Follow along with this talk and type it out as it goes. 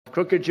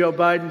Crooked Joe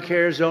Biden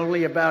cares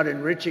only about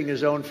enriching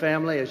his own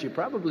family, as you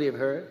probably have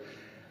heard.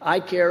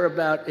 I care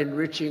about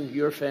enriching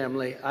your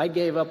family. I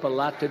gave up a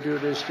lot to do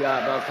this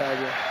job, I'll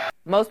tell you.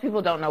 Most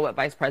people don't know what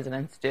vice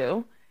presidents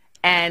do.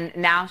 And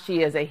now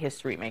she is a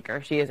history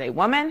maker. She is a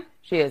woman.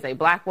 She is a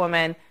black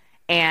woman.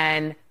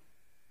 And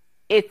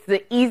it's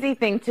the easy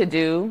thing to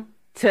do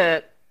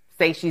to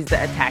say she's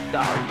the attack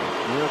dog.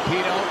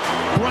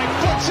 Rapino,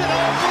 right foots it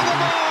off for the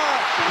ball.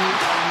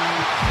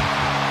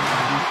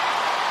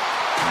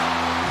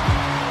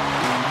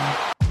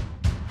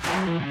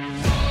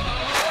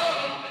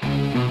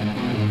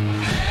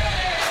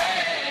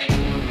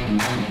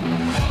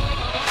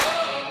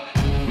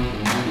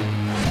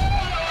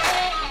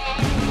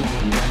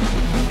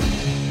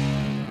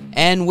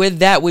 And with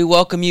that, we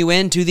welcome you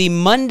into the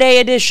Monday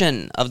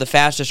edition of the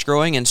fastest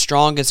growing and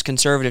strongest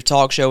conservative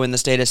talk show in the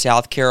state of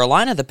South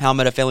Carolina, the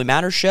Palmetto Family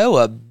Matters Show.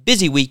 A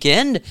busy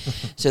weekend,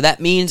 so that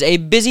means a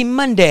busy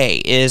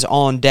Monday is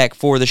on deck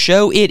for the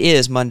show. It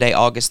is Monday,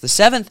 August the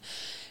 7th,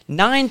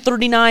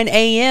 9:39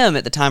 a.m.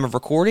 at the time of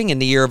recording in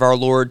the year of our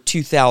Lord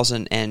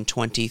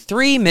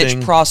 2023.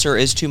 Mitch Prosser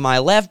is to my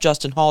left.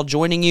 Justin Hall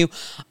joining you.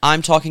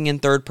 I'm talking in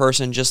third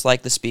person, just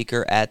like the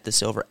speaker at the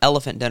Silver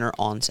Elephant Dinner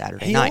on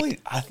Saturday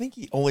night. I think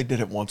he only did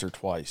it once or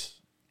twice.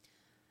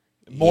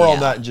 More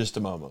on that in just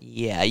a moment.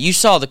 Yeah, you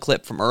saw the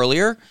clip from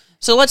earlier,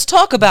 so let's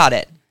talk about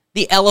it.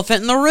 The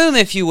elephant in the room,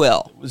 if you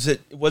will.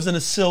 It wasn't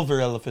a silver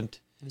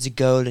elephant. It was a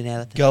golden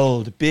elephant.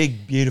 Gold,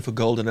 big, beautiful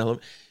golden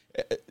elephant.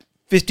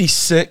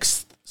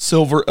 56th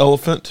silver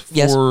elephant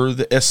for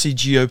the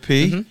SCGOP.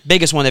 Mm-hmm.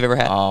 Biggest one they've ever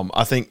had.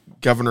 I think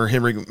Governor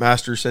Henry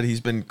McMaster said he's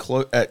been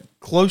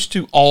close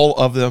to all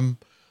of them.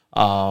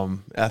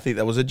 I think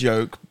that was a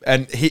joke.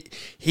 And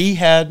he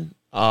had,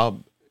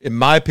 in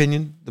my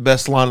opinion, the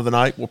best line of the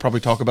night. We'll probably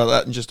talk about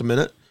that in just a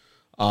minute.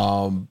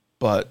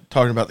 But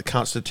talking about the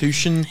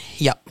Constitution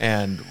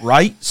and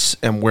rights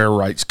and where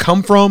rights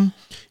come from.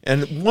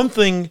 And one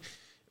thing,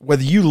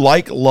 whether you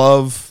like,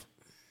 love,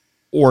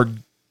 or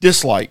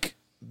dislike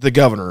the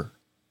governor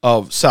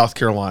of South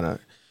Carolina,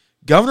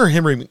 Governor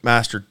Henry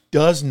McMaster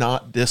does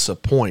not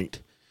disappoint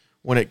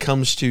when it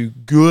comes to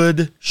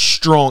good,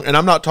 strong, and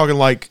I'm not talking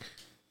like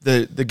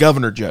the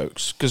governor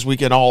jokes, because we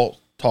can all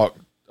talk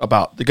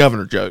about the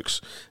governor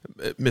jokes,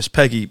 Miss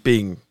Peggy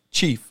being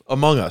chief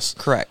among us.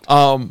 Correct.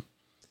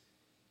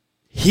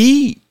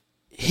 He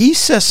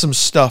says some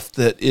stuff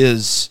that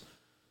is,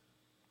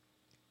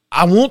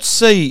 I won't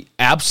say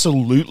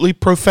absolutely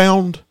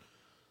profound,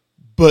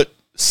 but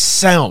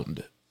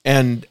sound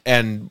and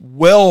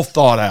well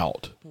thought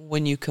out.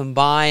 When you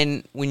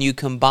combine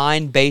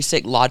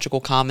basic logical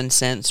common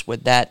sense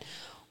with that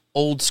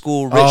old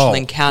school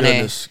Richland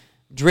County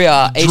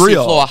Drea AC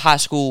Flora High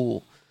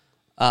School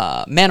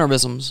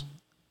mannerisms,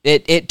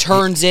 it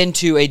turns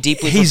into a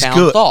deeply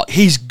profound thought.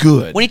 He's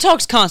good. When he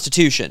talks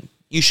Constitution,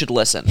 you should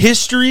listen.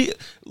 History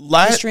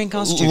and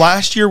Constitution.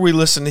 Last year we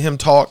listened to him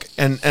talk,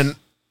 and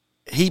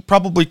he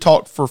probably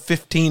talked for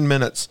 15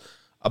 minutes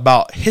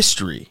about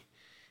history,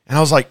 and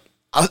I was like,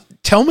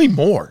 tell me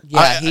more.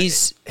 Yeah,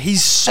 he's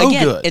so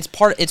good. It's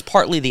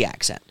partly the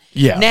accent.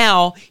 Yeah.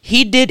 Now,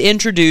 he did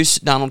introduce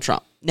Donald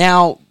Trump.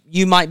 Now,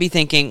 you might be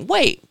thinking,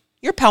 wait,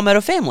 you're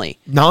Palmetto Family.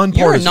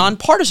 You're a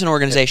nonpartisan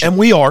organization. And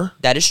we are.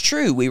 That is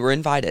true. We were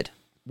invited.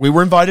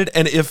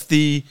 And if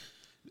the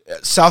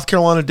South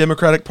Carolina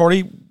Democratic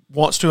Party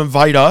wants to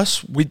invite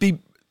us, we'd be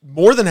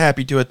more than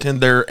happy to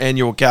attend their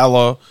annual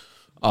gala.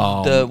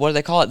 What do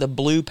they call it? The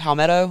Blue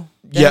Palmetto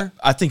dinner?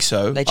 Yeah, I think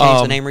so. They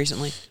changed the name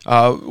recently.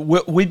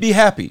 We'd be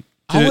happy.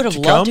 I would have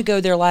loved to go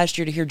there last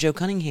year to hear Joe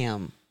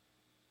Cunningham.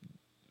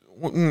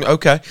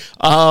 Okay.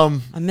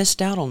 I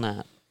missed out on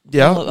that.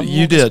 Yeah,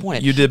 you did.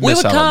 You did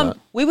miss out on that.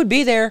 We would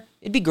be there.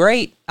 It'd be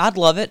great. I'd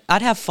love it.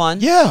 I'd have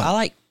fun. Yeah. I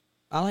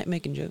like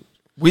making jokes.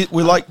 We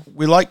like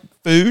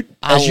food,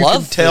 as you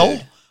can tell.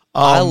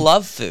 I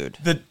love food.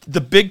 The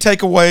big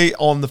takeaway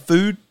on the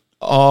food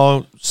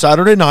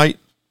Saturday night,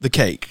 the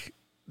cake.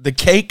 The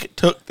cake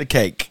took the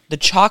cake. The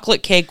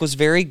chocolate cake was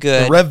very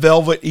good. The red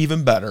velvet,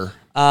 even better.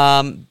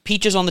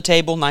 Peaches on the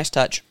table, nice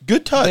touch.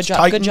 Good touch.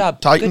 Good job.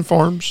 Titan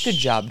Farms. Good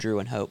job, Drew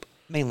and Hope.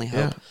 Mainly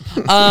Hope.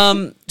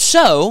 Yeah.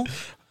 So,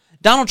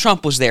 Donald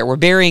Trump was there. We're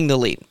burying the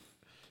lead.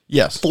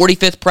 Yes.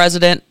 45th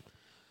president.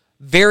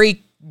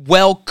 Very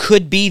well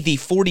could be the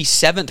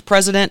 47th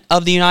president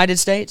of the United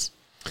States.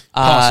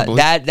 Possibly.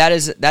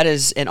 That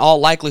is in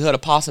all likelihood a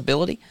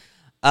possibility.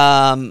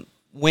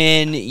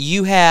 When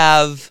you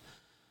have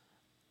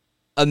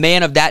a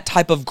man of that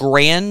type of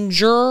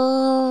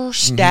grandeur,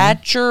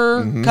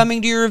 stature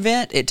coming to your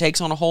event, it takes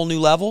on a whole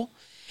new level.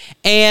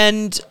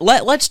 And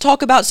let's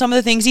talk about some of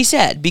the things he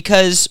said,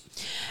 because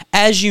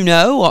as you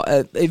know,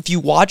 if you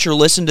watch or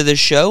listen to this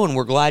show, and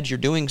we're glad you're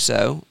doing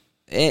so,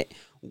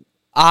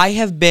 I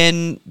have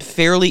been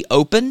fairly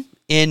open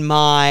in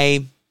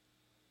my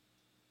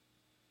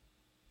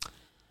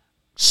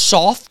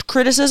soft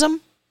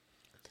criticism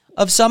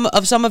of some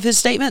of his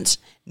statements.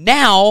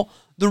 Now,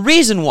 the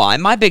reason why,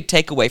 my big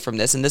takeaway from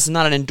this, and this is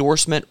not an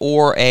endorsement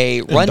or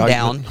a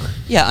rundown.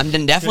 Yeah, I'm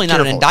definitely not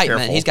an indictment.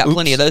 Careful. He's got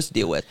plenty of those to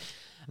deal with.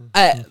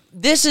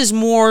 This is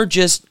more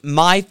just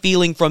my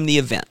feeling from the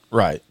event.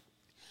 Right.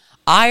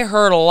 I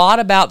heard a lot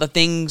about the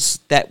things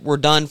that were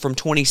done from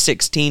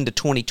 2016 to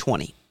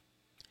 2020.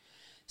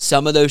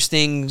 Some of those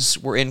things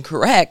were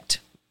incorrect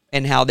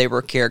in how they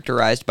were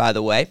characterized, by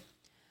the way.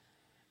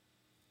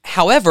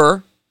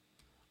 However,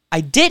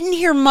 I didn't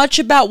hear much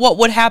about what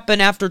would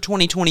happen after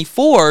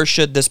 2024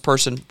 should this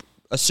person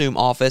assume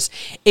office,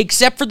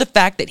 except for the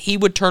fact that he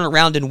would turn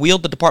around and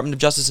wield the Department of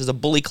Justice as a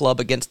bully club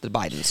against the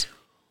Bidens.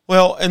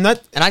 Well, and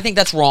I think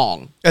that's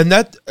wrong. And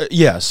that,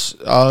 yes,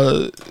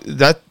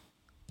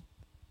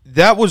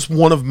 that was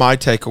one of my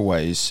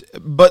takeaways.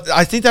 But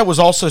I think that was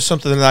also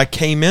something that I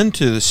came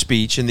into the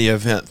speech in the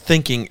event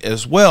thinking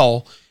as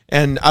well.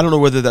 And I don't know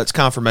whether that's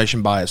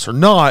confirmation bias or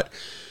not.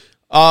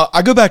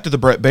 I go back to the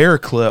Brett Baer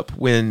clip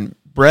when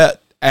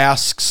Brett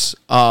asks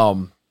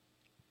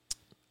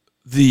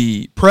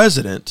the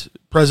President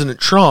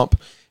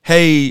Trump,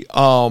 hey,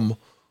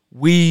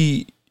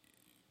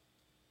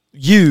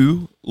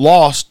 you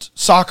lost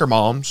soccer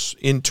moms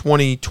in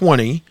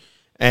 2020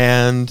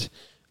 and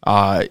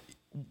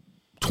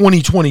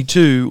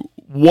 2022,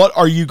 what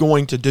are you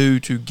going to do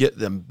to get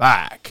them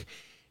back?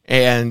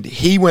 And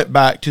he went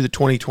back to the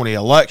 2020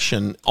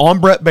 election on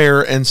Brett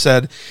Baer and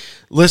said,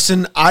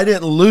 listen, I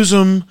didn't lose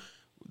them.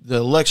 The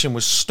election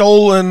was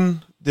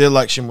stolen. The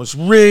election was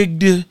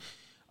rigged.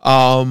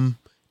 And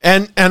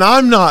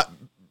I'm not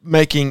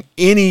making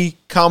any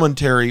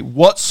commentary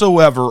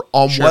whatsoever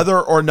on whether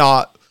or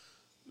not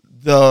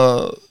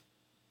the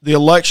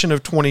election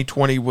of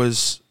 2020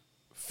 was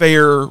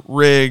fair,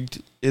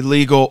 rigged,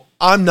 illegal.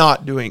 I'm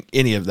not doing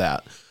any of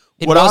that.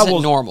 It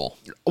wasn't normal.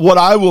 What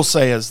I will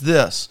say is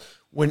this.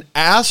 When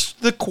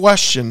asked the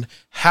question,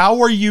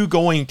 how are you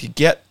going to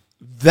get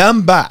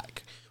them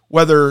back,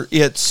 whether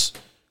it's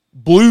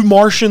blue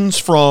Martians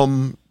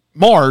from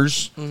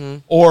Mars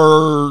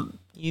or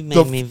you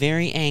made me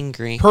very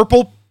angry.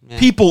 Purple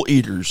people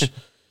eaters,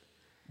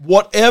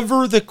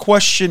 whatever the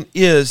question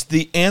is,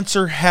 the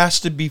answer has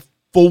to be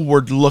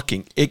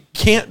forward-looking. It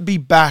can't be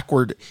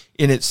backward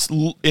in its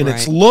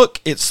look,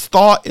 its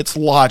thought, its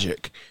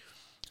logic.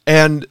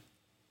 And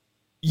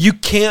you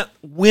can't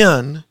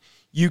win.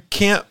 You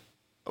can't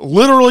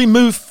literally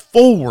move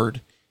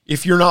forward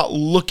if you're not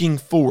looking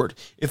forward.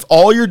 If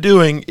all you're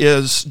doing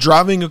is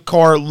driving a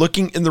car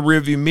looking in the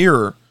rearview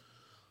mirror,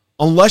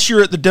 unless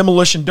you're at the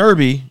demolition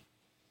derby,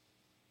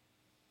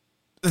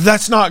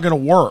 that's not going to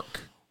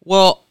work.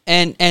 Well,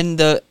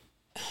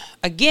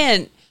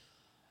 again,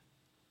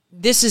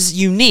 this is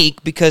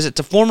unique because it's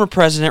a former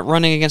president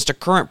running against a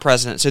current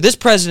president. So this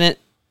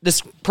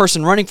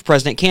person running for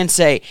president can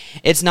say,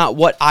 it's not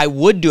what I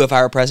would do if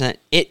I were president.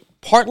 It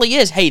partly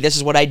is, hey, this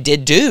is what I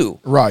did do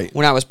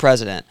when I was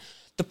president.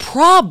 The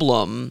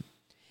problem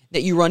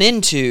that you run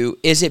into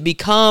is it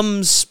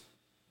becomes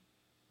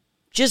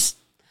just,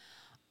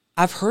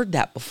 I've heard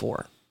that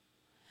before.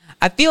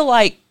 I feel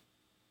like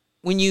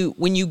when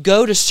you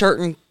go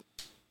to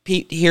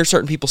hear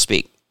certain people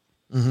speak,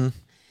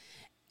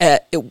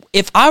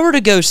 if I were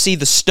to go see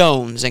the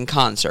Stones in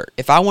concert,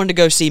 if I wanted to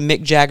go see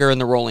Mick Jagger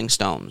and the Rolling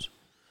Stones,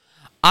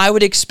 I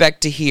would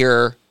expect to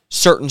hear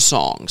certain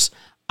songs.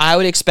 I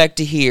would expect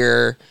to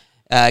hear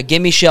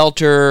Gimme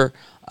Shelter,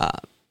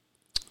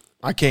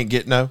 I Can't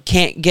Get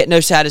No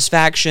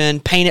Satisfaction,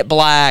 Paint It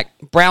Black,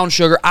 Brown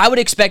Sugar. I would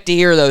expect to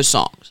hear those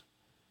songs,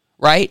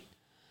 right?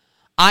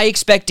 I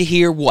expect to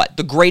hear what?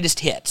 The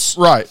greatest hits.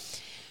 Right.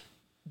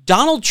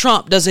 Donald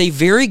Trump does a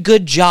very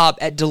good job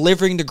at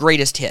delivering the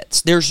greatest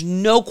hits. There's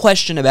no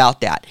question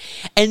about that.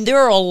 And there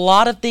are a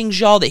lot of things,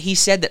 y'all, that he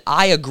said that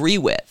I agree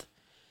with.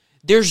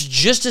 There's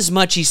just as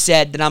much he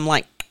said that I'm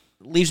like,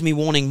 leaves me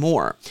wanting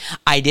more.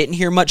 I didn't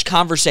hear much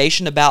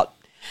conversation about,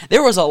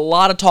 there was a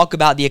lot of talk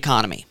about the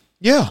economy.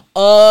 Yeah.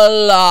 A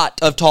lot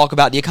of talk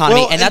about the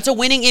economy. And that's a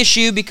winning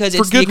issue because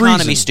it's the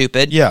economy, reason.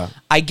 Stupid. Yeah.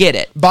 I get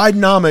it.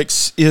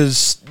 Bidenomics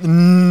is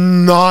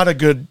not a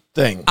good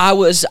thing.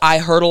 I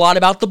heard a lot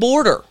about the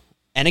border.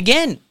 And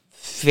again,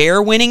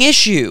 fair winning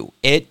issue.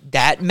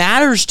 That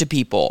matters to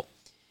people.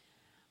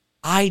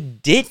 I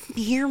didn't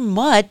hear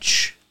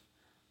much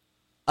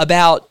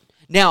about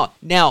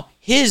now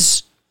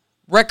his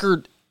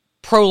record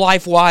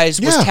pro-life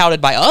wise was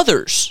touted by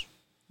others.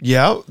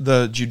 Yeah,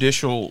 the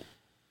judicial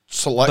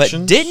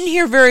selection. But didn't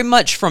hear very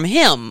much from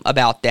him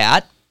about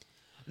that.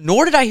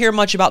 Nor did I hear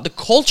much about the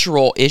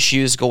cultural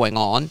issues going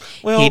on.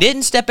 Well, he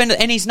didn't step into,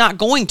 and he's not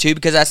going to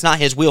because that's not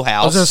his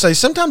wheelhouse. I was going to say,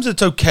 sometimes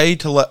it's okay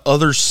to let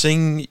others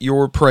sing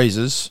your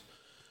praises.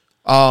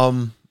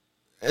 And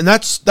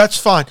that's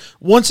fine.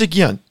 Once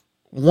again,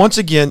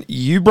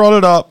 you brought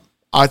it up.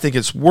 I think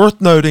it's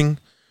worth noting,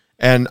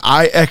 and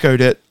I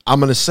echoed it. I'm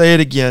going to say it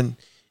again.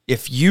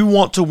 If you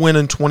want to win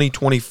in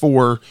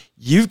 2024,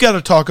 you've got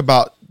to talk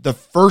about the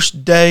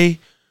first day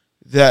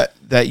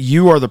that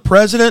you are the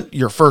president,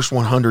 your first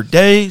 100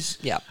 days.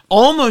 Yeah.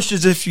 Almost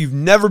as if you've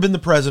never been the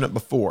president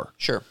before.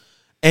 Sure.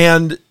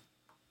 And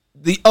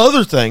the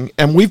other thing,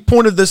 and we've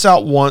pointed this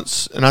out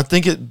once, and I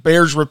think it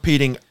bears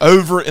repeating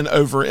over and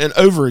over and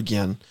over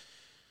again,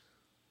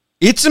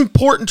 it's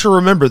important to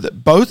remember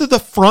that both of the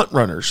front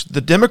runners, the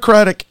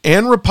Democratic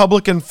and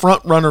Republican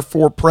front runner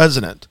for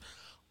president,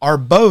 are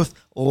both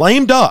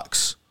lame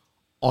ducks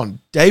on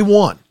day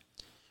one.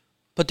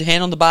 Put the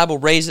hand on the Bible,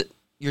 raise it,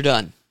 you're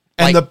done.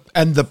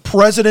 And the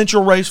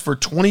presidential race for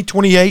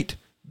 2028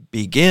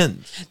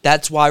 begins.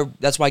 That's why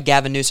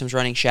Gavin Newsom's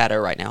running shadow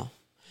right now.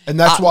 And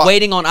that's why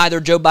waiting on either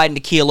Joe Biden to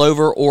keel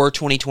over or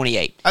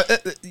 2028.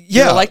 Yeah.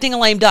 You're electing a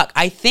lame duck.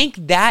 I think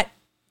that,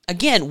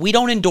 again, we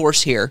don't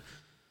endorse here.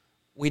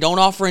 We don't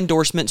offer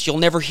endorsements. You'll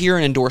never hear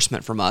an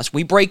endorsement from us.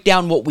 We break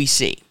down what we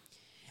see.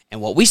 And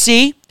what we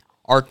see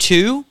are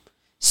two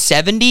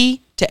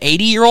 70 to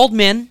 80-year-old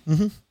men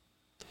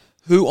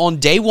who on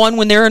day one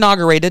when they're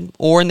inaugurated,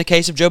 or in the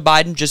case of Joe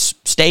Biden,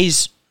 just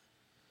stays.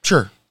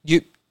 Sure.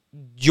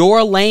 You're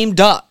a lame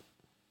duck.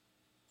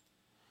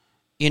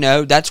 You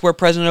know, that's where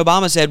President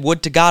Obama said,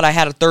 would to God I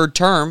had a third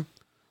term.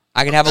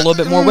 I could have a little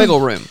bit more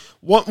wiggle room.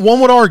 One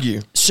would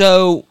argue.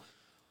 So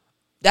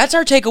that's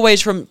our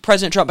takeaways from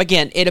President Trump.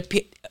 Again,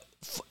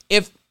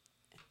 if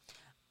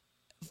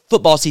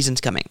football season's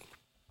coming.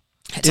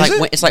 It's like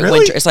really?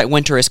 winter. It's like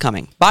winter is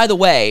coming. By the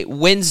way,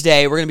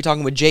 Wednesday we're going to be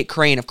talking with Jake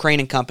Crane of Crane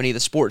and Company, the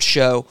sports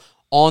show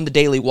on the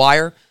Daily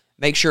Wire.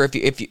 Make sure if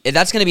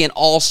that's going to be an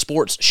all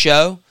sports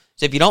show.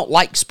 So if you don't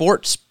like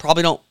sports,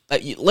 probably don't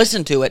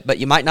listen to it, but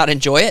you might not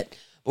enjoy it.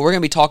 But we're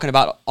going to be talking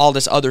about all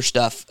this other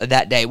stuff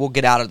that day. We'll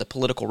get out of the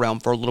political realm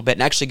for a little bit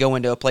and actually go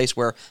into a place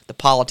where the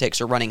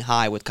politics are running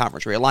high with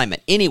conference realignment.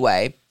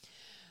 Anyway,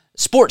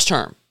 sports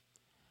term.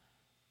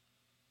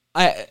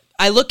 I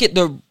look at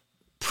the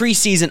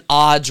preseason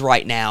odds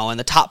right now and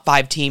the top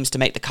 5 teams to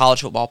make the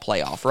college football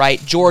playoff,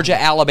 right? Georgia,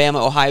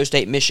 Alabama, Ohio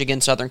State,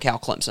 Michigan, Southern Cal,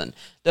 Clemson.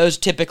 Those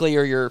typically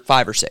are your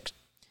 5 or 6.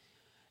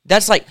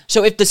 That's like,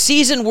 so if the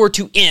season were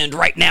to end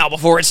right now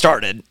before it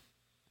started,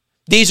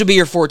 these would be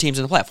your 4 teams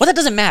in the playoff. Well, that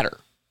doesn't matter.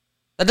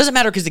 That doesn't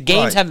matter because the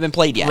games haven't been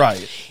played yet.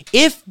 Right.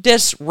 If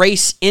this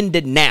race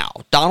ended now,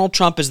 Donald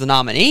Trump is the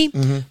nominee,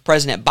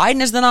 President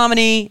Biden is the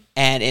nominee,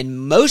 and in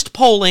most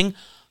polling,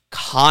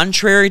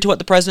 contrary to what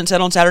the president said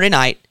on Saturday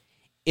night,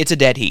 it's a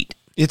dead heat.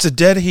 It's a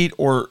dead heat,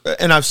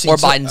 and I've seen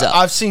Biden's up.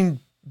 I've seen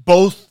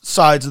both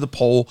sides of the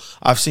poll.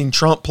 I've seen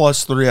Trump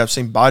 +3. I've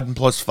seen Biden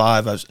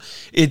 +5.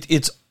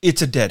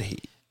 It's a dead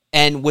heat.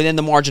 And within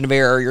the margin of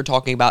error, you're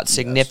talking about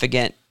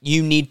significant. Yes.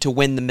 You need to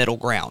win the middle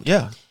ground.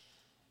 Yeah.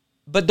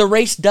 But the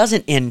race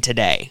doesn't end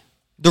today.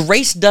 The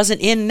race doesn't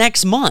end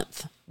next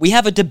month. We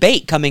have a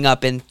debate coming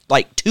up in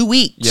like 2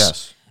 weeks.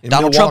 Yes.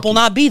 Donald Trump will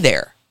not be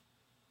there.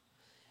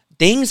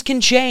 Things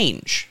can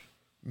change.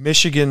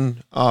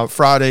 Michigan,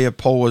 Friday a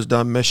poll was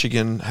done.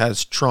 Michigan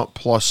has Trump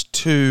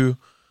 +2.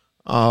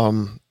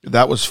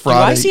 That was Friday.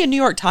 Do I see a New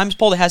York Times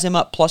poll that has him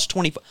up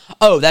 +20?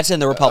 Oh, that's in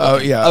the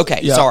Republican. Yeah. Okay,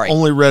 yeah, sorry.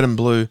 Only red and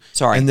blue.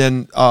 Sorry. And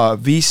then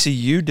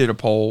VCU did a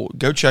poll.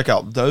 Go check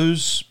out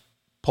those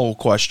poll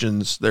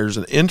questions. There's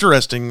an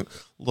interesting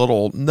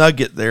little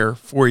nugget there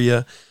for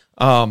you.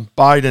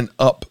 Biden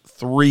up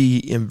 3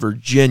 in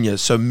Virginia.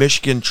 So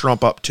Michigan,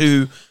 Trump up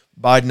 2,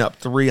 Biden up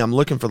 3. I'm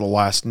looking for the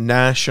last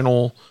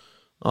national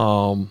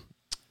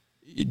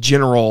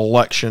general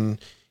election.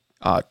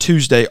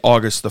 Tuesday,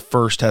 August the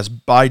 1st, has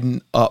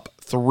Biden up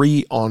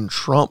 3 on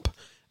Trump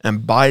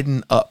and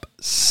Biden up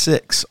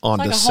 6 on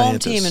DeSantis. It's like a home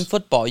team in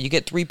football. You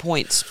get 3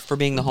 points for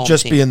being the home team.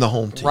 Just being the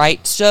home team.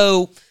 Right?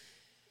 So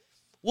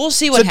we'll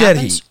see what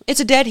happens. It's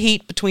a dead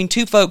heat between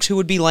 2 folks who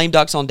would be lame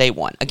ducks on day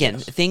one. Again,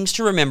 things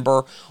to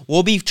remember.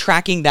 We'll be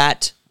tracking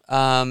that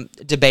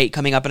debate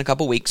coming up in a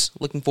couple weeks.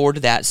 Looking forward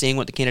to that, seeing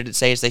what the candidates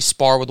say as they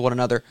spar with one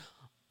another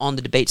on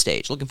the debate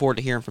stage. Looking forward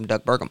to hearing from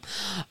Doug Burgum.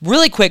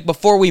 Really quick,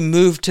 before we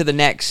move to the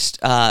next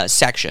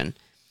section,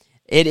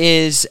 it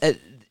is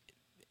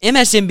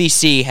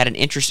MSNBC had an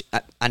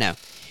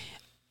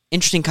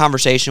interesting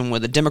conversation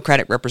with a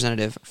Democratic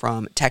representative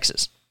from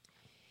Texas.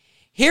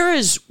 Here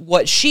is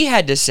what she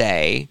had to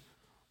say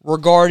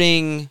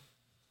regarding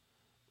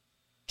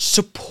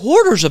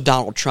supporters of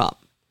Donald Trump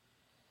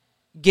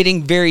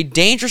getting very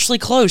dangerously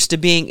close to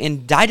being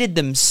indicted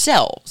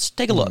themselves.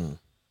 Take a look.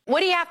 What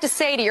do you have to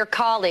say to your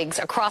colleagues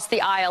across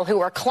the aisle who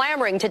are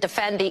clamoring to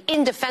defend the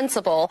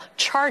indefensible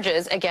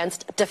charges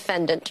against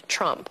defendant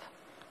Trump?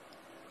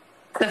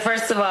 So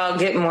first of all,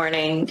 good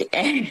morning.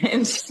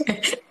 And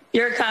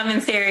your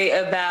commentary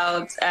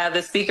about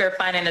the speaker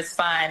finding a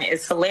spine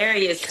is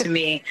hilarious to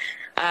me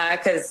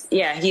because,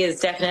 he is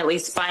definitely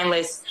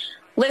spineless.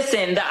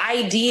 Listen, the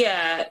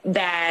idea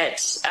that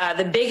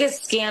the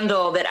biggest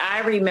scandal that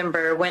I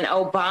remember when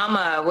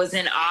Obama was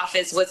in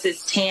office was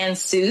his tan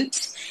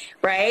suit,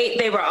 right?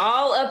 They were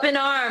all up in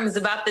arms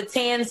about the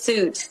tan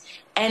suit.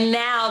 And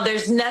now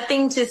there's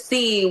nothing to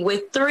see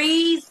with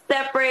 3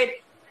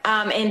 separate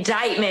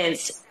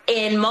indictments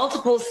in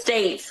multiple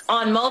states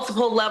on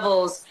multiple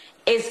levels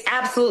is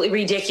absolutely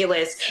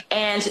ridiculous.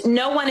 And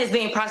no one is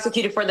being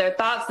prosecuted for their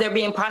thoughts. They're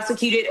being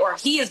prosecuted, or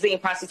he is being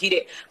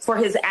prosecuted for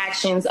his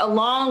actions,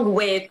 along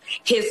with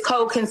his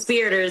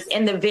co-conspirators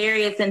in the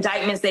various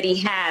indictments that he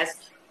has.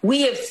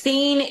 we have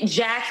seen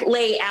Jack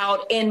lay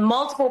out in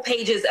multiple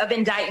pages of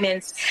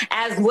indictments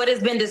as what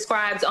has been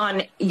described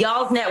on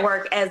y'all's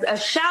network as a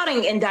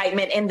shouting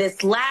indictment in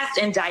this last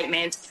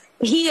indictment.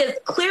 He has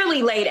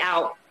clearly laid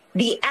out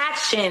the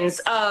actions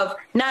of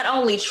not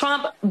only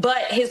Trump,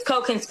 but his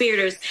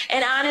co-conspirators.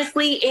 And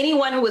honestly,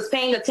 anyone who was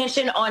paying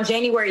attention on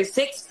January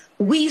 6th,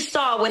 we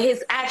saw what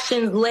his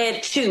actions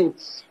led to.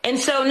 And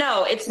so,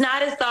 no, it's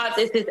not his thoughts,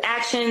 it's his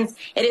actions.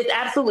 It is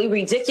absolutely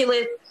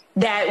ridiculous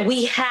that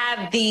we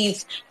have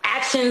these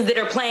actions that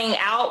are playing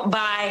out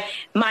by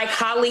my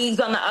colleagues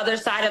on the other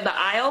side of the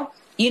aisle.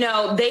 You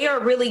know, they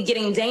are really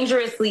getting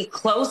dangerously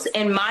close,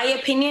 in my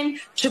opinion,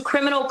 to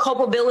criminal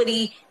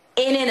culpability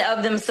in and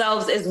of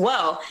themselves as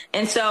well.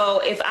 And so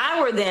if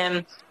I were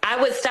them,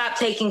 I would stop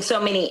taking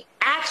so many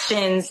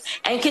actions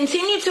and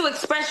continue to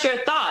express your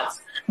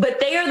thoughts.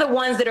 But they are the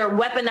ones that are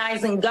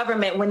weaponizing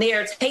government when they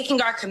are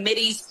taking our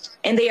committees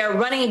and they are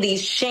running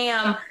these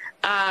sham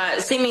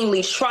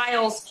seemingly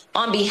trials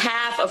on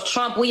behalf of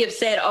Trump. We have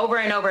said over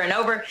and over and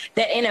over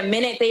that in a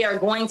minute they are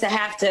going to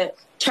have to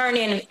turn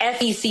in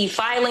SEC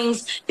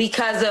filings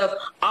because of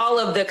all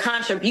of the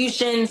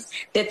contributions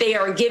that they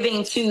are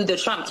giving to the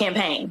Trump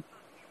campaign.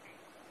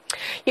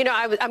 You know,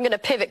 I'm going to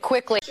pivot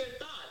quickly.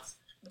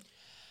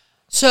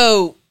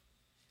 So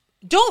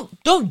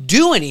don't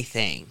do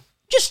anything.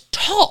 Just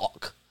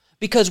talk.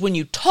 Because when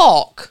you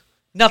talk,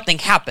 nothing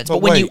happens.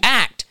 But when you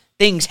act,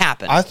 things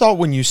happen. I thought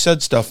when you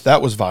said stuff,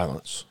 that was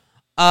violence.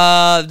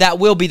 That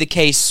will be the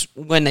case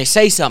when they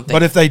say something.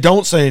 But if they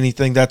don't say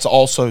anything, that's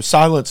also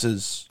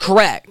silences.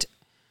 Correct.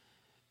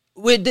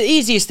 The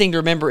easiest thing to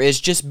remember is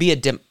just be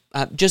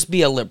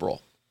a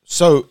liberal.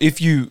 So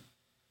if you...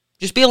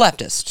 Just be a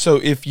leftist. So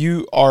if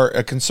you are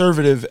a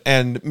conservative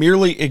and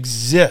merely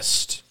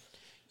exist,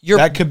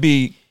 that could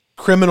be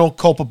criminal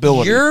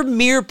culpability. Your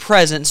mere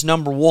presence,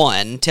 number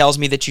one, tells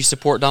me that you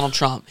support Donald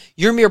Trump.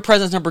 Your mere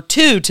presence, number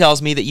two, tells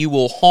me that you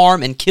will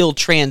harm and kill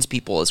trans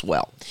people as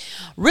well.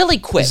 Really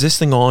quick. Is this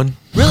thing on?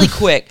 Really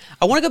quick.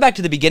 I want to go back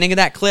to the beginning of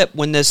that clip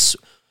when this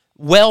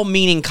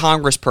well-meaning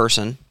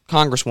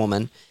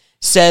congresswoman,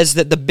 says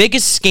that the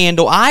biggest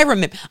scandal, I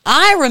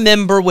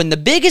remember when the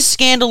biggest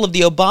scandal of the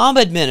Obama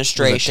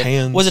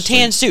administration was a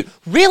tan suit.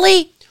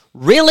 Really?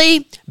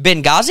 Really?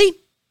 Benghazi?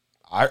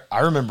 I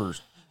remember.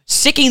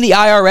 Sicking the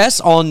IRS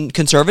on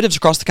conservatives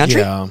across the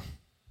country? Yeah.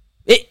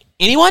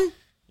 Anyone?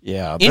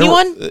 Yeah.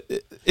 Anyone?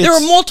 There are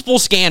multiple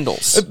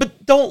scandals.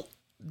 But don't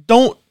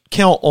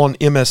count on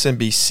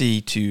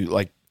MSNBC to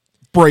like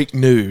break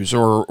news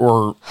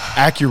or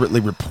accurately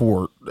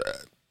report.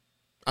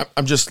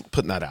 I'm just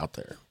putting that out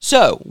there.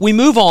 So we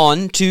move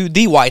on to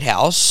the White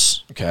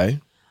House. Okay.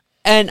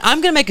 And I'm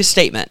going to make a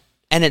statement,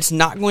 and it's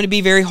not going to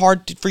be very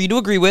hard for you to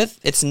agree with.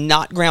 It's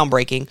not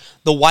groundbreaking.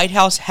 The White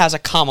House has a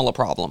Kamala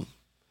problem.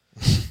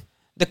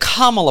 The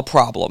Kamala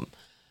problem.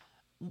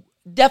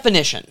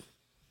 Definition.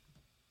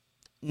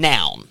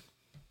 Noun.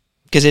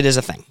 Because it is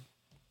a thing.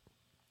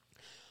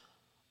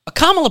 A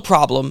Kamala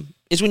problem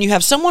is when you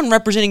have someone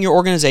representing your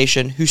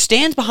organization who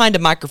stands behind a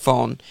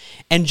microphone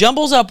and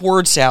jumbles up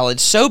word salad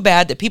so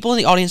bad that people in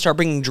the audience start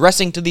bringing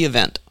dressing to the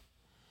event.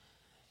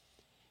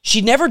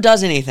 She never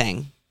does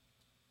anything,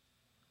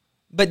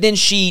 but then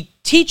she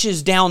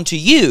teaches down to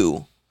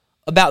you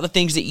about the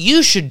things that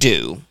you should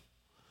do,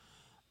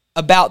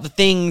 about the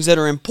things that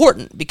are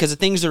important, because the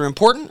things that are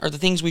important are the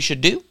things we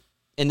should do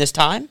in this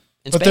time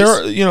and space.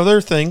 But there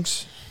are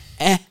things.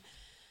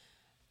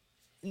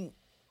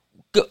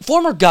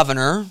 Former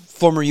governor,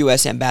 former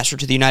U.S. ambassador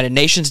to the United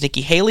Nations,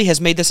 Nikki Haley,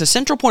 has made this a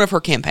central point of her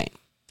campaign.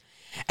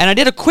 And I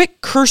did a quick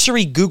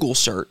cursory Google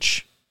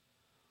search,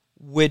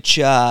 which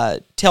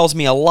tells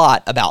me a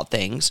lot about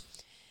things.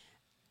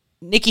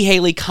 Nikki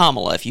Haley,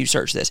 Kamala, if you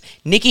search this.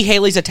 Nikki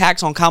Haley's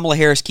attacks on Kamala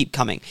Harris keep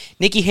coming.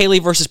 Nikki Haley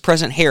versus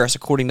President Harris,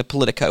 according to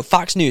Politico.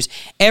 Fox News.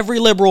 Every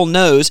liberal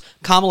knows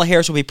Kamala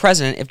Harris will be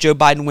president if Joe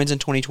Biden wins in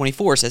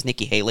 2024, says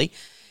Nikki Haley.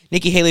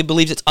 Nikki Haley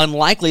believes it's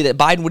unlikely that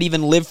Biden would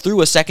even live through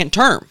a second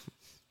term.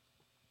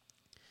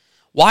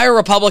 Why are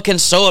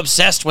Republicans so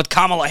obsessed with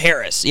Kamala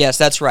Harris? Yes,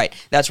 that's right.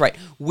 That's right.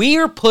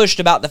 We're pushed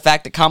about the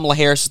fact that Kamala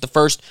Harris is the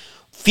first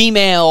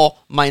female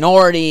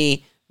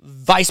minority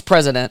vice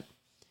president,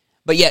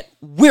 but yet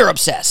we're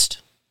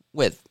obsessed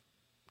with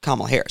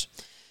Kamala Harris.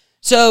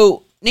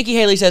 So Nikki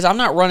Haley says, I'm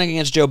not running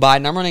against Joe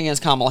Biden, I'm running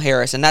against Kamala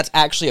Harris, and that's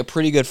actually a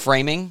pretty good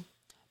framing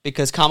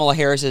because Kamala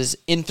Harris is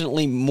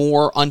infinitely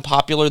more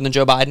unpopular than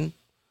Joe Biden.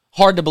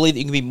 Hard to believe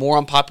that you can be more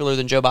unpopular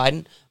than Joe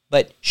Biden,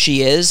 but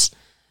she is.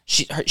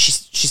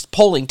 She's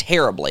polling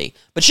terribly,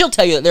 but she'll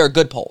tell you that there are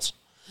good polls.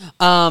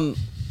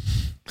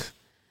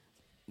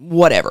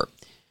 Whatever.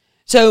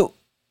 So,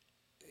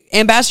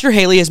 Ambassador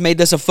Haley has made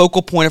this a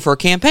focal point of her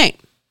campaign.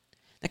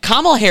 Now,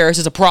 Kamala Harris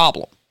is a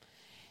problem.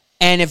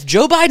 And if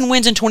Joe Biden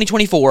wins in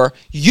 2024,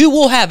 you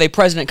will have a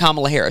President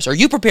Kamala Harris. Are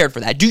you prepared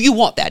for that? Do you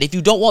want that? If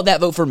you don't want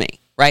that, vote for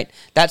me, right?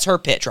 That's her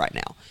pitch right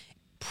now.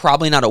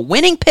 Probably not a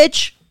winning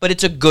pitch, but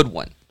it's a good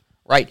one,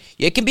 right?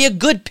 It can be a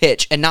good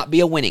pitch and not be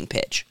a winning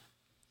pitch.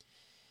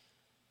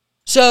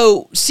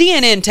 So,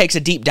 CNN takes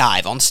a deep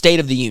dive on State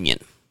of the Union.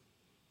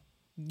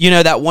 You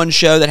know that one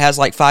show that has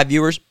like 5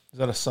 viewers? Is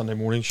that a Sunday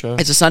morning show?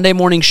 It's a Sunday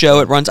morning show.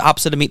 It runs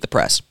opposite of Meet the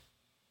Press.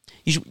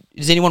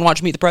 Does anyone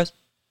watch Meet the Press?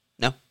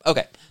 No?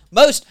 Okay.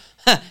 Most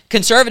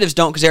conservatives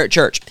don't because they're at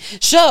church.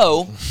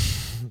 So,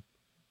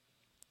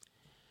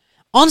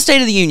 on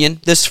State of the Union,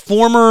 this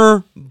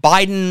former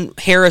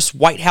Biden-Harris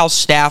White House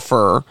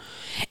staffer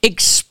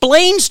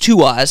explains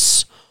to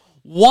us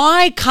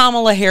why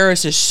Kamala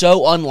Harris is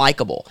so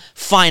unlikable.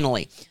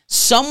 Finally,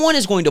 someone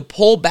is going to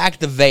pull back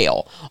the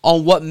veil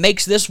on what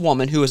makes this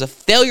woman, who is a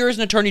failure as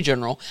an attorney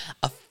general,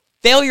 a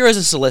failure as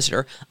a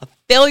solicitor, a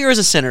failure as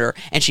a senator,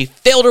 and she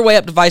failed her way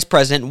up to vice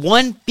president,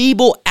 one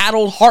feeble,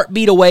 addled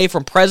heartbeat away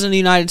from president of the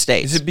United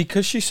States. Is it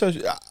because she's so...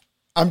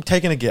 I'm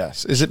taking a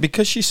guess. Is it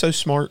because she's so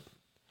smart?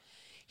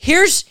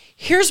 Here's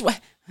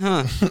why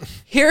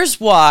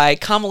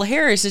Kamala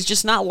Harris is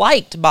just not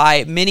liked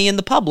by many in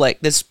the public.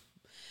 This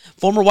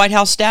former White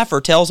House staffer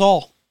tells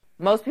all.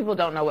 Most people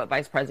don't know what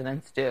vice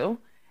presidents do.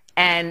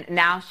 And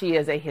now she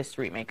is a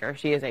history maker.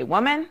 She is a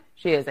woman.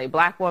 She is a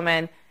black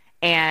woman.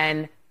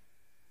 And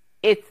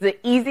it's the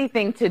easy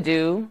thing to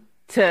do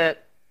to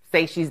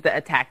say she's the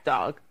attack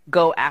dog.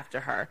 Go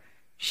after her.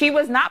 She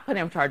was not put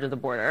in charge of the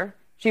border.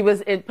 She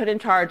was put in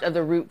charge of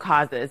the root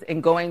causes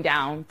and going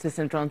down to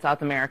Central and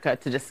South America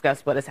to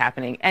discuss what is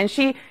happening.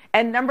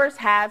 And numbers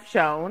have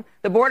shown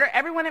the border,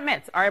 everyone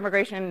admits our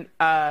immigration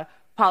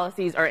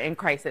policies are in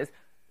crisis.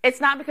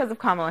 It's not because of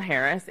Kamala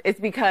Harris. It's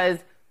because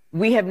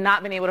we have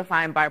not been able to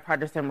find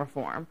bipartisan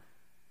reform.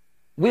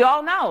 We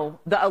all know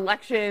the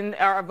election,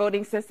 our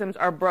voting systems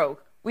are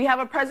broke. We have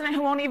a president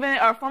who won't even,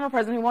 or a former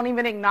president who won't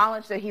even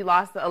acknowledge that he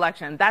lost the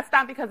election. That's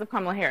not because of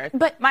Kamala Harris.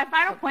 But my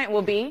final point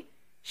will be,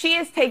 she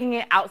is taking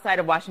it outside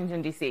of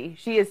Washington, D.C.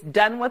 She is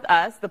done with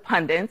us, the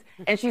pundits,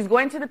 and she's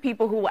going to the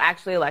people who will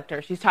actually elect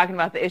her. She's talking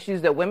about the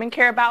issues that women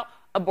care about,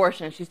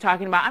 abortion. She's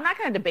talking about, I'm not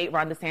going to debate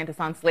Ron DeSantis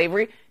on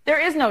slavery. There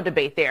is no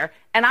debate there.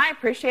 And I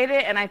appreciate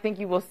it, and I think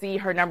you will see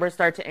her numbers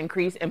start to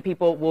increase, and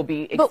people will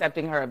be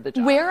accepting her of the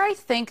job. Where I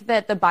think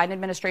that the Biden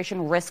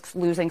administration risks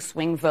losing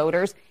swing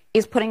voters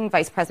is putting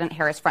Vice President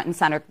Harris front and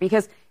center,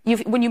 because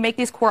when you make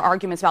these core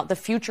arguments about the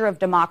future of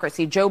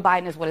democracy, Joe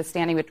Biden is what is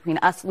standing between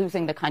us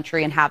losing the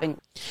country and having...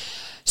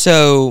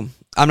 So,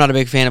 I'm not a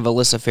big fan of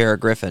Alyssa Farah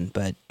Griffin,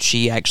 but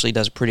she actually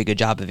does a pretty good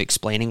job of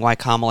explaining why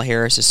Kamala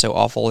Harris is so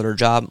awful at her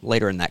job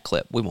later in that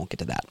clip. We won't get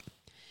to that.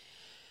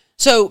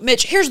 So,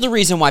 Mitch, here's the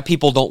reason why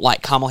people don't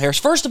like Kamala Harris.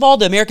 First of all,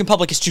 the American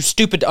public is too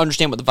stupid to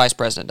understand what the vice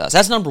president does.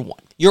 That's number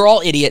one. You're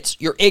all idiots.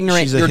 You're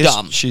ignorant. You're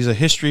dumb. She's a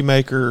history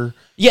maker.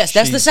 Yes,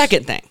 that's the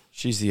second thing.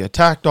 She's the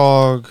attack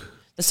dog.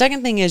 The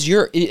second thing is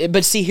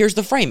but see, here's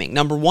the framing.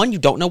 Number one, you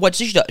don't know what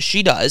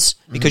she does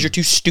because you're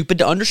too stupid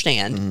to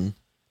understand.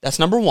 That's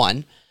number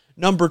one.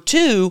 Number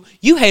two,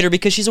 you hate her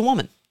because she's a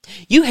woman.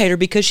 You hate her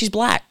because she's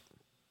black.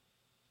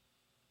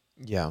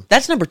 Yeah.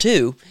 That's number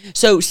two.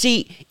 So,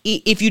 see,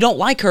 if you don't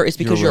like her, it's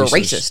because you're a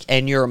racist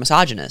and you're a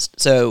misogynist.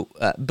 So,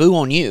 boo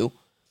on you.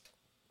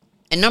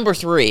 And number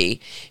three,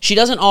 she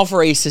doesn't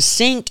offer a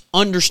succinct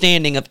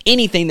understanding of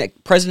anything that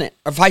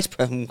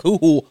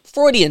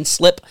Freudian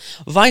slip,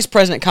 Vice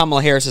President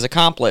Kamala Harris has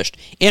accomplished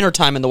in her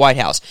time in the White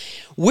House.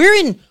 We're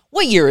in,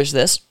 what year is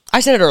this? I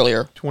said it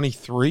earlier.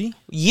 23?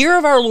 Year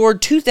of our Lord,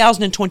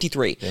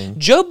 2023. Dang.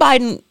 Joe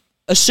Biden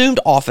assumed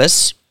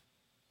office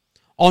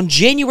on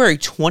January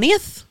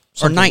 20th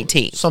or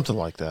 19th? Something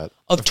like that.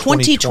 Of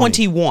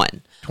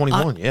 2021.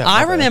 21, yeah.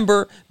 I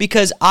remember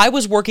because I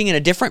was working in a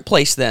different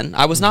place then.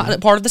 I was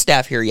not part of the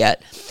staff here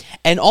yet.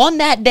 And on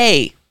that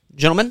day,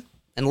 gentlemen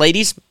and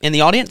ladies in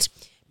the audience,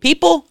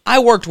 people I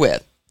worked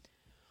with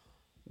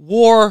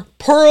wore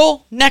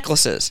pearl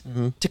necklaces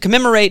to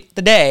commemorate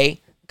the day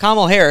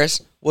Kamala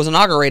Harris was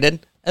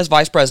inaugurated as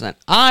vice president.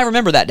 I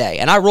remember that day,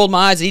 and I rolled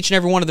my eyes at each and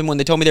every one of them when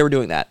they told me they were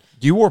doing that.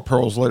 You wore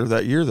pearls later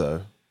that year,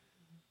 though.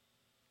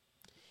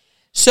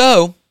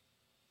 So,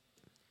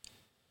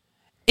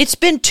 it's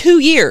been 2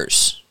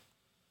 years.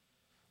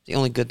 The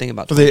only good thing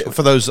about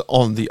for those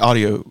on the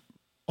audio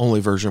only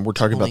version, we're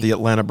talking about the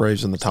Atlanta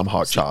Braves and the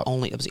Tomahawk Chop.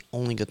 It was the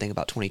only good thing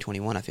about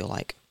 2021. I feel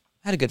like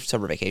I had a good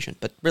summer vacation,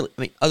 but really,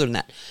 I mean, other than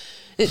that,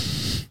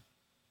 it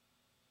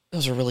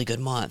was a really good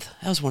month.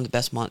 That was one of the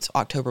best months.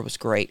 October was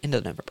great. Into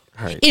November.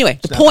 Right. Anyway,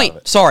 the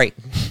point. Sorry.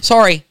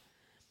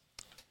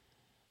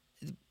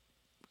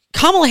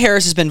 Kamala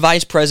Harris has been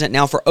vice president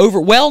now for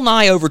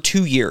nigh over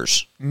 2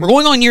 years. We're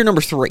going on year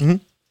number 3.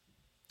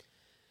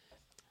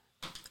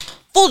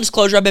 Full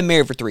disclosure, I've been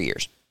married for 3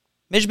 years.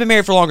 Mitch has been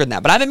married for longer than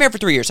that, but I've been married for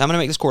 3 years, so I'm going to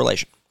make this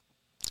correlation.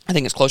 I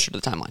think it's closer to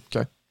the timeline.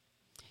 Okay.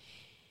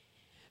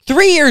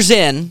 3 years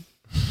in,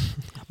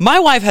 my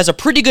wife has a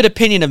pretty good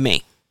opinion of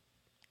me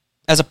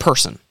as a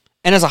person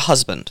and as a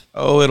husband.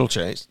 Oh, it'll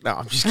change. No,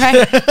 I'm just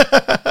kidding.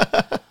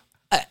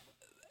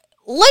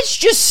 Let's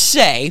just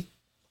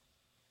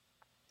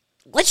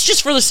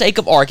for the sake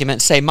of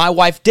argument, say my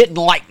wife didn't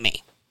like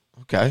me.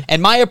 Okay.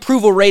 And my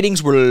approval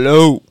ratings were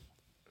low.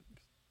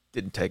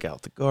 Didn't take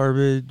out the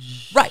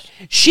garbage. Right.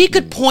 She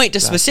could point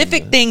to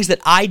specific things that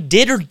I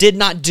did or did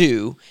not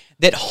do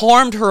that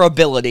harmed her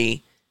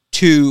ability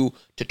to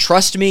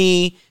trust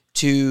me,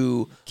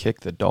 to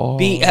kick the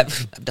dog.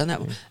 I've done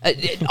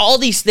that. All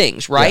these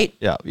things, right?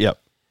 Yeah.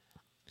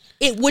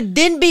 It would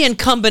then be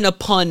incumbent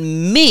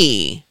upon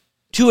me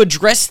to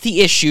address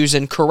the issues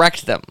and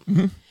correct them.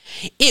 Mm-hmm.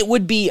 It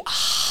would be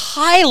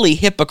highly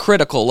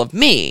hypocritical of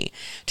me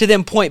to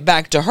then point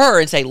back to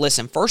her and say,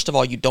 listen, first of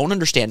all, you don't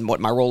understand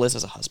what my role is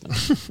as a husband.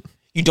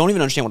 You don't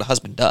even understand what a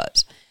husband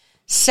does.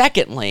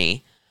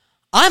 Secondly,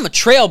 I'm a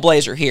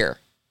trailblazer here,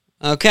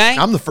 okay?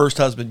 I'm the first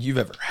husband you've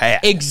ever had.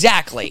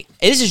 Exactly.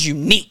 This is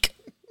unique.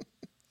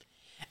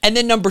 And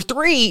then number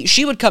 3,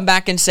 she would come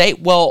back and say,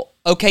 well,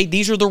 okay,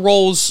 these are the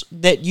roles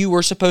that you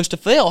were supposed to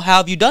fill. How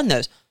have you done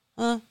those?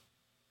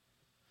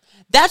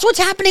 That's what's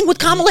happening with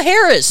Kamala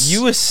Harris.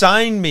 You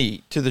assign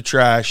me to the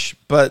trash,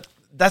 but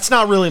that's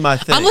not really my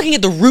thing. I'm looking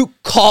at the root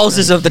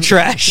causes of the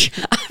trash.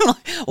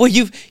 Well,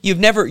 you've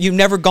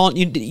never gone.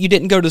 You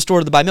didn't go to the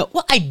store to buy milk.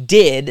 Well, I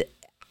did.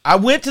 I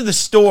went to the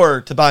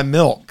store to buy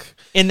milk.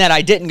 In that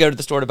I didn't go to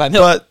the store to buy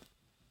milk, but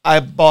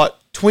I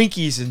bought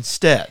Twinkies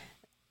instead.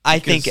 I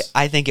think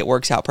it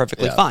works out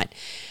perfectly fine.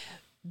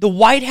 The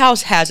White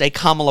House has a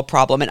Kamala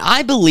problem, and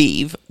I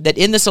believe that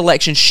in this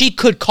election, she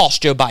could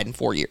cost Joe Biden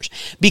 4 years.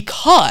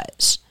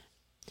 Because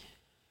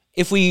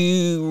if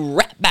we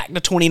wrap back to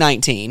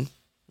 2019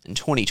 and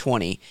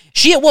 2020,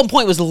 she at one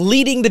point was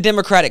leading the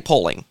Democratic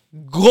polling.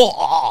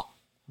 Gah!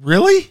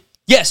 Really?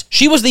 Yes,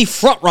 she was the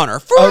front runner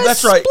for a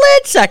split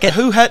second.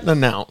 Who hadn't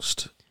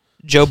announced?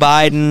 Joe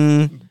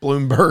Biden,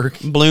 Bloomberg,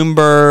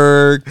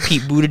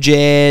 Pete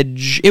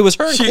Buttigieg. It was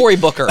her and Cory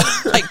Booker.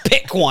 Like,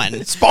 pick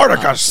one.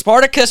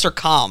 Spartacus or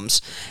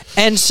Combs.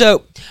 And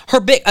so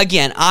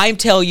I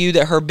tell you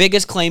that her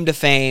biggest claim to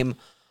fame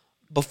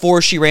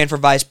before she ran for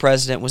vice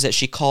president was that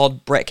she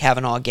called Brett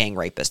Kavanaugh a gang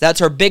rapist. That's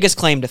her biggest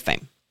claim to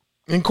fame.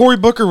 And Cory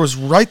Booker was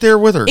right there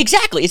with her.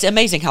 Exactly. It's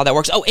amazing how that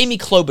works. Oh, Amy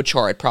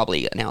Klobuchar had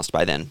probably announced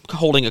by then,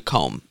 holding a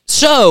comb.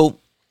 So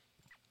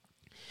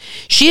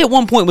she at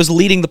one point was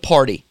leading the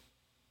party.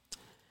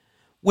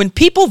 When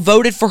people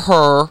voted for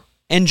her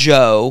and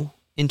Joe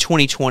in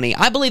 2020,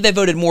 I believe they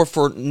voted more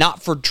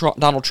not for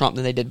Donald Trump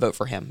than they did vote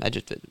for him.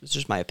 It's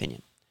just my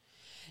opinion.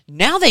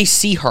 Now they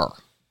see her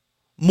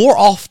more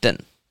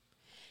often,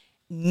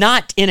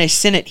 not in a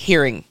Senate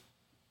hearing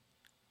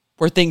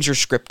where things are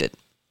scripted.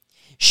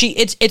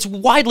 It's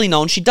widely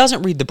known she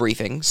doesn't read the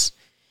briefings.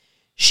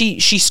 She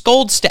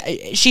scolds.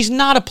 She's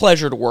not a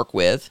pleasure to work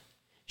with.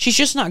 She's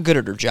just not good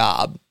at her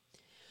job.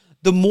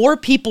 The more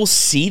people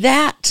see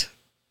that.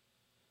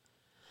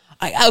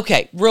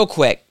 Okay, real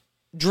quick,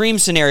 dream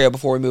scenario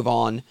before we move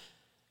on.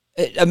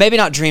 Maybe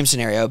not dream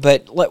scenario,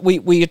 but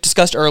we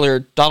discussed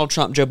earlier, Donald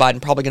Trump, Joe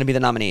Biden probably going to be the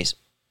nominees.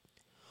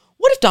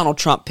 What if Donald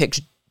Trump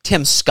picks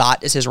Tim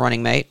Scott as his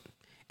running mate,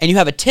 and you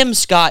have a Tim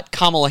Scott,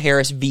 Kamala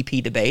Harris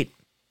VP debate?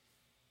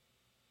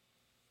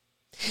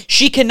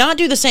 She cannot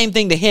do the same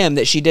thing to him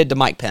that she did to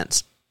Mike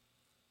Pence.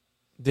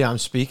 The I'm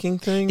speaking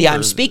thing? The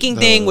I'm speaking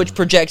thing, which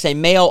projects a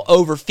male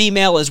over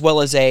female as well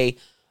as a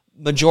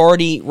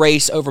majority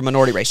race over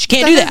minority race. She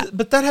can't do that.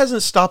 But that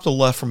hasn't stopped the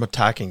left from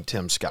attacking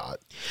Tim Scott.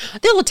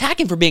 They'll attack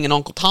him for being an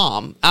Uncle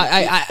Tom.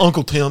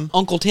 Uncle Tim.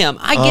 Uncle Tim.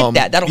 I get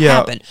that. That'll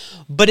happen.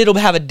 But it'll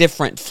have a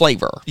different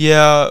flavor.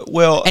 Yeah,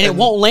 well... And it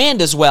won't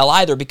land as well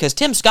either because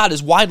Tim Scott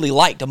is widely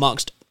liked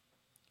amongst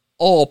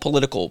all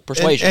political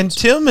persuasions. And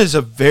Tim is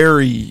a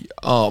very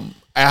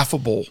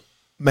affable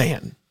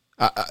man.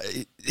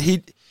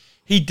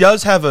 He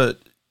does have a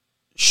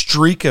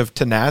streak of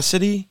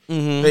tenacity,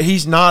 but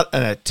he's not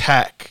an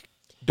attack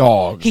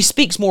dog. He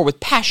speaks more with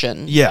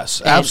passion.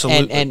 Yes,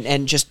 absolutely.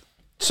 And just...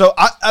 So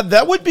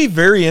that would be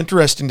very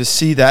interesting to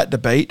see that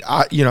debate.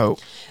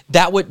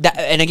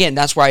 And again,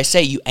 that's where I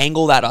say you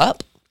angle that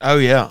up. Oh,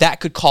 yeah. That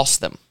could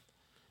cost them.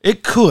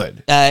 It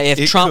could.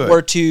 If Trump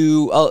were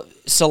to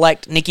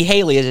select Nikki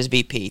Haley as his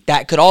VP,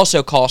 that could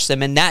also cost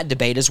them in that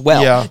debate as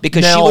well.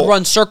 Because she would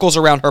run circles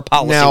around her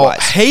policy-wise.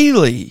 Now,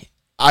 Haley,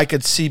 I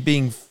could see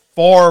being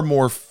far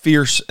more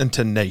fierce and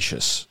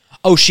tenacious.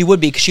 Oh, she would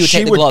be because she would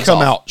take the gloves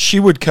off. She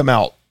would come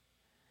out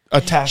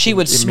attacking. She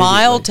would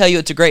smile, tell you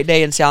it's a great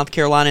day in South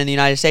Carolina in the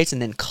United States,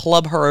 and then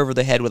club her over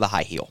the head with a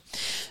high heel.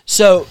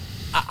 So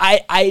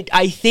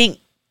I think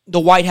the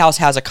White House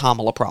has a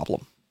Kamala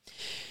problem.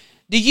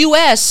 The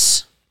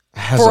U.S.,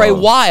 for a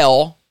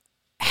while,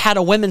 had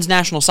a women's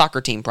national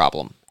soccer team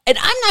problem. And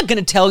I'm not going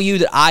to tell you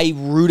that I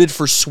rooted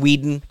for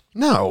Sweden.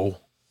 No.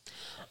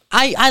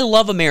 I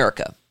love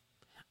America.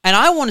 And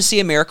I want to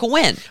see America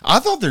win. I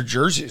thought their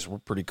jerseys were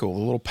pretty cool. The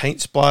little paint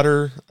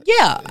splatter.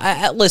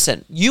 Yeah.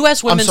 Listen,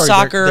 U.S. women's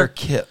soccer. Their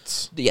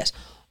kits. Yes.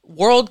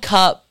 World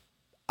Cup,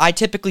 I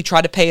typically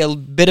try to pay a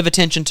bit of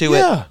attention to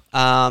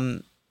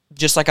it.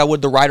 Just like I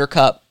would the Ryder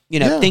Cup.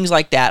 Things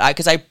like that.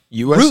 Because I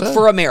root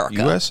for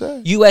America.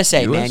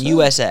 USA, man.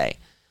 USA.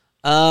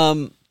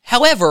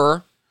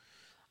 However,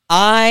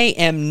 I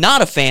am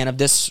not a fan of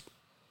this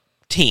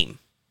team.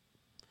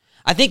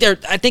 I think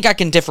I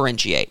can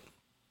differentiate.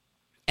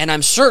 And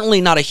I'm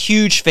certainly not a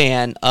huge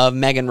fan of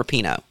Megan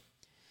Rapinoe.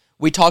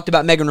 We talked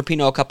about Megan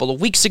Rapinoe a couple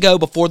of weeks ago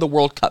before the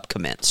World Cup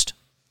commenced.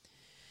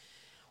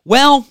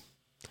 Well,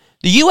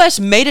 The U.S.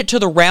 made it to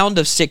the round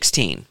of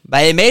 16.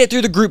 They made it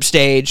through the group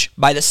stage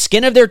by the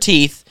skin of their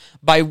teeth,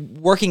 by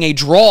working a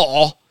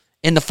draw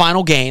in the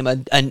final game, a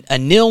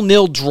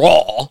 0-0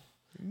 draw,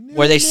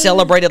 where they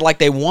celebrated like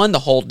they won the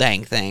whole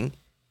dang thing.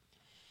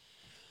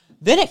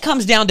 Then it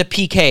comes down to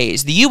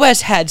PKs. The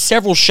U.S. had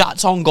several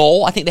shots on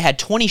goal. I think they had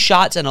 20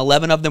 shots and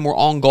 11 of them were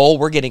on goal.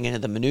 We're getting into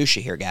the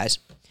minutia here, guys.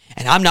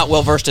 And I'm not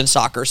well versed in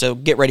soccer, so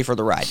get ready for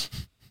the ride.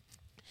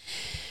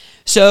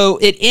 So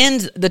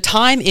the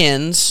time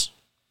ends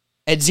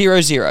at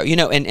 0-0. You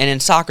know, and in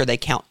soccer, they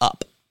count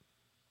up.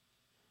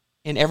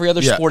 In every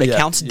other sport, it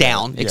counts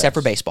down, except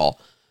for baseball.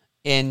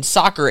 In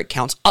soccer, it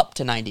counts up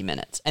to 90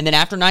 minutes. And then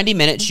after 90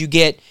 minutes, you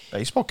get...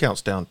 Baseball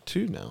counts down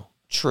too now.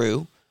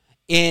 True.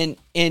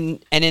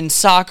 In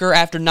soccer,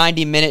 after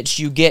 90 minutes,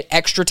 you get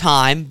extra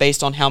time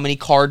based on how many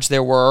cards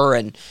there were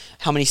and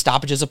how many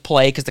stoppages of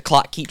play because the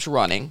clock keeps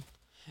running.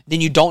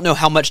 Then you don't know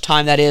how much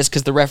time that is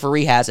because the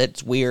referee has it.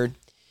 It's weird.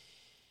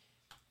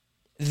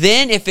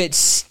 Then if it's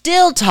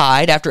still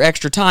tied after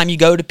extra time, you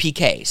go to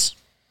PKs.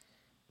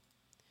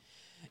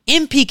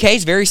 In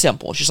PKs, very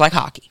simple. It's just like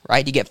hockey,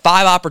 right? You get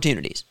 5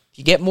 opportunities. If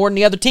you get more than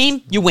the other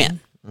team, you win.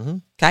 Mm-hmm.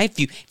 Okay? If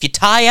you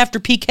tie after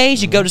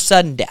PKs, you go to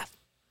sudden death.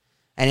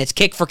 And it's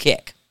kick for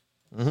kick.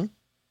 Mm-hmm.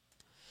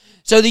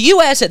 So the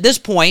U.S. at this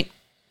point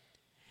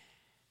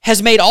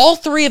has made all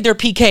 3 of their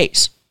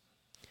PKs.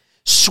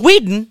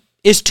 Sweden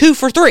is 2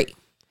 for 3.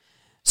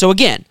 So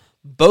again,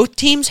 both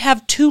teams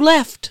have 2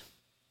 left.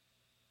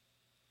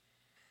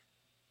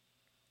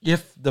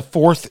 If the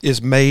 4th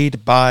is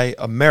made by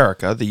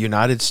America, the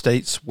United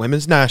States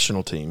women's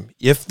national team,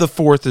 if the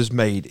 4th is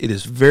made, it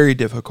is very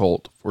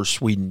difficult for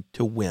Sweden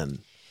to win.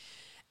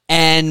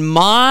 And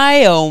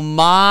my, oh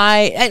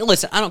my, hey,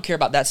 listen, I don't care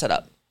about that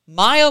setup.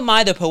 My, oh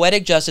my, the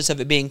poetic justice of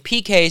it being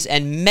PKs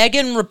and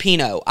Megan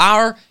Rapinoe,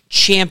 our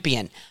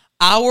champion,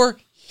 our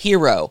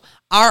hero,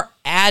 our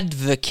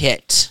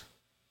advocate,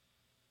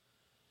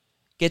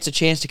 gets a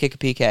chance to kick a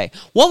PK.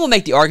 One will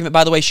make the argument,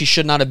 by the way, she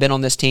should not have been on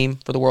this team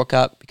for the World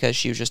Cup because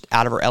she was just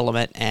out of her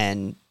element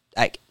and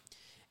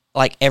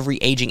like every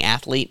aging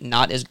athlete,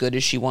 not as good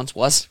as she once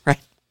was, right?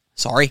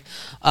 Sorry.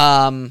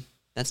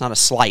 That's not a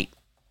slight.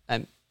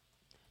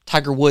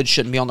 Tiger Woods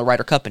shouldn't be on the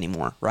Ryder Cup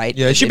anymore, right?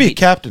 Yeah, it should be a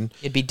captain.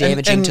 It'd be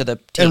damaging to the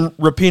team. And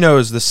Rapinoe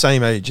is the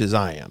same age as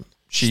I am.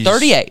 She's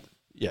 38.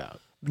 Yeah.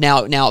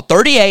 Now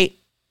 38,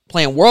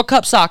 playing World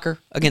Cup soccer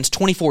against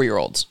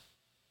 24-year-olds.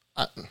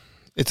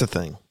 It's a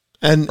thing.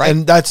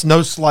 And that's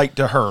no slight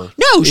to her.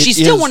 No, she's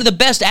still one of the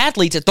best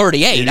athletes at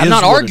 38. I'm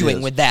not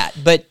arguing with that,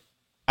 but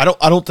I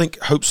don't think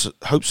Hope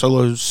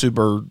Solo,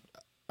 Suber,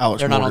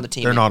 Alex they're Morgan, not on the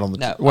team. They're not on the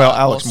team. No, well,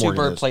 Alex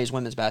Morgan Suber plays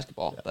women's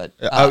basketball, but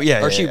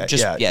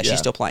she's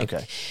still playing.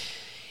 Okay.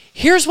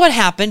 Here's what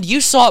happened. You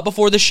saw it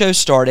before the show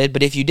started,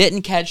 but if you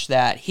didn't catch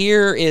that,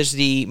 here is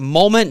the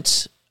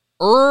moment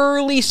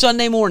early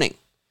Sunday morning.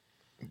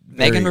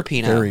 Megan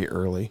Rapinoe. Very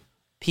early.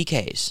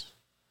 PKs.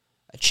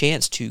 A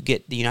chance to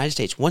get the United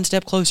States one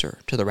step closer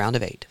to the round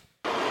of 8.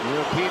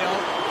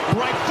 Rapinoe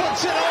right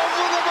foots it over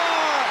the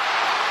bar.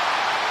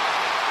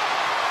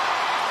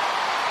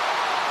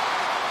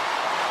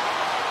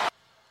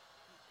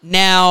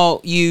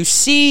 Now, you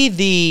see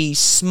the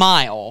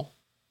smile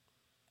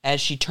as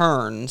she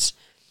turns.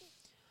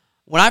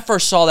 When I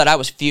first saw that, I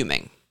was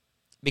fuming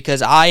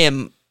because I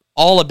am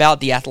all about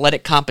the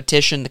athletic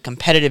competition, the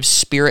competitive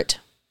spirit.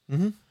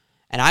 Mm-hmm.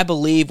 And I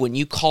believe when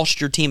you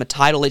cost your team a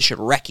title, it should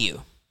wreck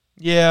you.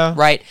 Yeah.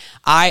 Right?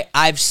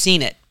 I've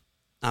seen it.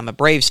 I'm a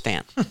Braves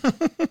fan.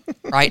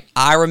 Right?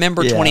 I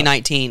remember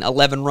 2019,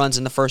 11 runs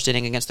in the first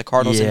inning against the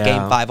Cardinals in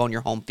Game 5 on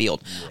your home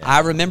field. Yeah. I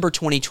remember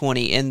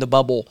 2020 in the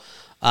bubble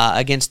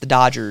against the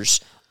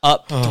Dodgers,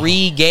 up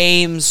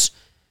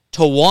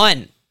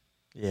 3-1.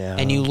 Yeah.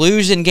 And you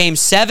lose in Game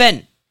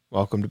 7.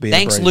 Welcome to being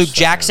Thanks, a Braves Luke fan.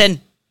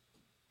 Jackson.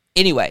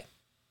 Anyway,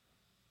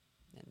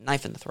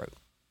 knife in the throat.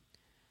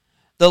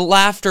 The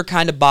laughter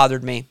kind of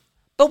bothered me.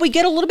 But we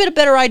get a little bit of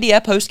better idea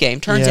post-game.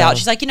 Turns out,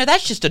 she's like,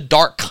 that's just a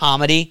dark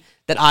comedy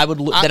that I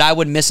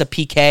would miss a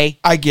PK.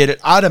 I get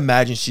it. I'd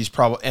imagine she's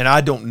probably, and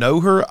I don't know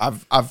her.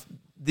 I've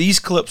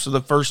these clips are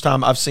the first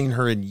time I've seen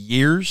her in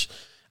years.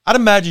 I'd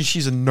imagine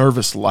she's a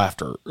nervous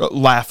laugher.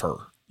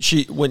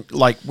 She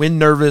when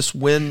nervous,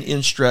 when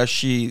in stress,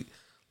 she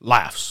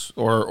laughs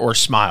or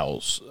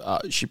smiles.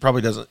 She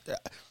probably doesn't.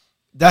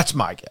 That's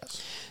my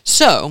guess.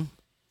 So,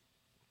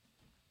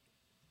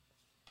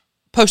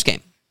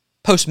 post-game,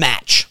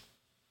 post-match.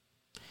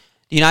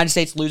 The United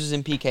States loses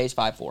in PKs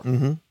 5-4.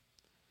 Mm-hmm.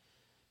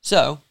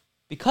 So,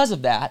 because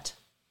of that,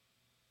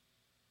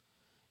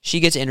 she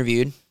gets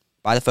interviewed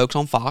by the folks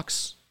on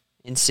Fox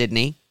in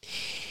Sydney.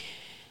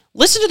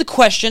 Listen to the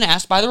question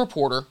asked by the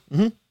reporter,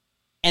 and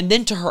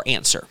then to her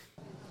answer.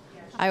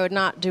 I would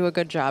not do a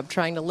good job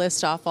trying to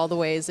list off all the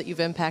ways that you've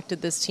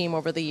impacted this team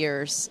over the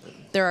years.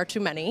 There are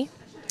too many.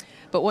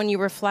 But when you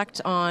reflect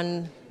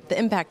on the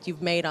impact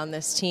you've made on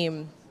this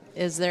team,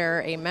 is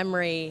there a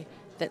memory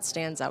that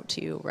stands out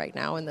to you right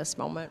now in this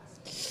moment?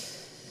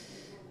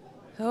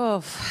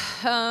 I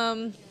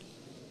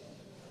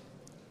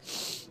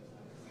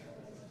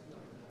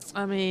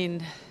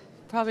mean,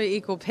 probably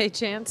equal pay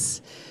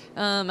chance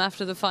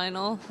after the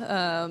final.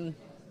 And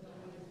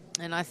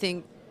I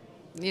think,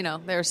 they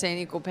were saying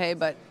equal pay,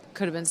 but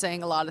could have been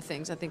saying a lot of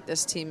things. I think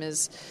this team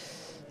has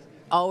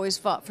always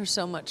fought for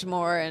so much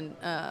more, and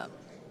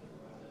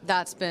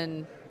that's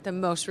been the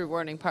most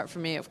rewarding part for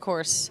me. Of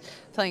course,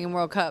 playing in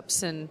World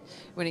Cups and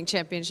winning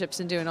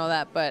championships and doing all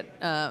that, but,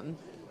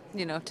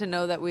 to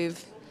know that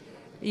we've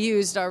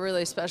used our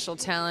really special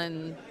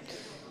talent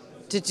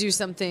to do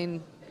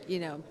something,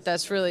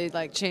 that's really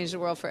changed the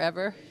world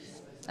forever.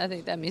 I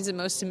think that means the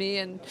most to me,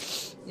 and,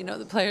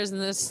 the players in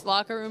this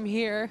locker room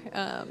here,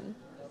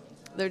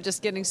 they're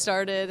just getting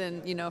started,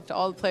 and, to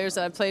all the players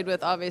that I've played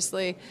with,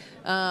 obviously,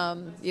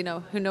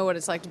 who know what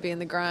it's like to be in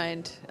the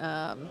grind,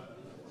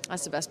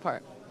 that's the best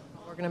part.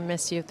 We're going to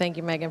miss you. Thank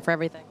you, Megan, for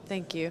everything.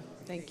 Thank you.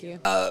 Thank you.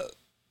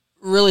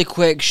 Really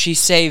quick, she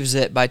saves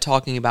it by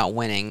talking about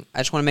winning. I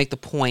just want to make the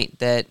point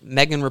that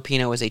Megan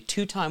Rapinoe is a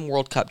 2-time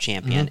World Cup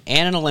champion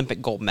and an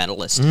Olympic gold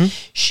medalist.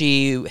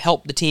 She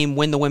helped the team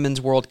win the Women's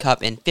World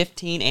Cup in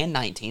 15 and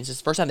 19. So it's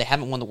the first time they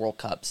haven't won the World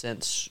Cup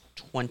since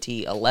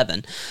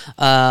 2011.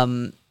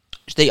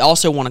 They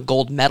also won a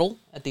gold medal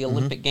at the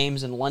Olympic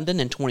Games in London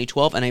in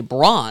 2012 and a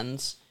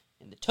bronze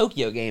in the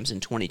Tokyo Games in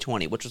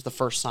 2020, which was the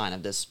first sign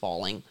of this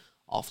falling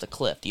off the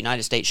cliff. The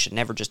United States should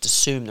never just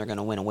assume they're going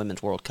to win a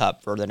Women's World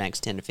Cup for the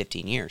next 10 to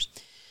 15 years.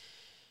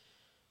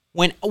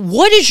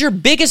 What is your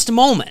biggest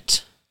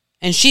moment?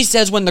 And she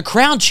says, when the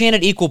crowd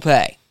chanted equal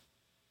pay.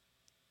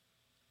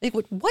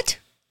 What?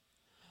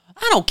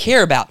 I don't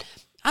care about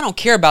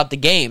the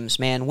games,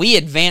 man. We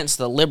advance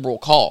the liberal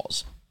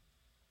cause.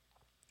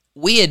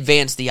 We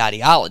advance the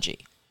ideology.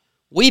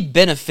 We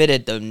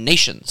benefited the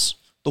nations,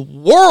 the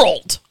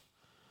world.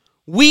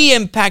 We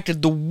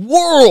impacted the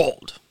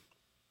world.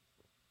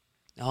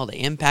 Oh, they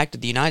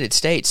impacted the United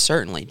States,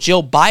 certainly.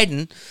 Jill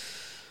Biden,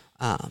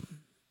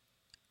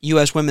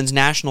 U.S. women's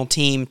national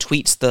team,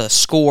 tweets the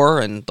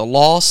score and the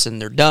loss,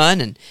 and they're done.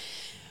 And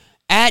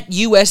at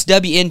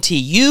USWNT,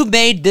 you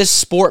made this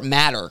sport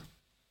matter.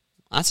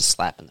 That's a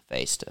slap in the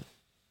face to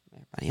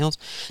everybody else.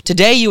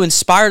 Today, you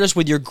inspired us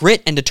with your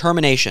grit and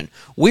determination.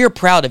 We are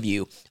proud of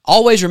you.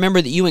 Always remember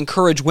that you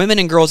encourage women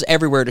and girls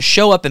everywhere to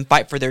show up and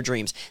fight for their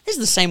dreams. This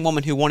is the same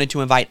woman who wanted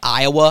to invite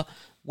Iowa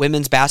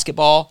women's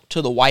basketball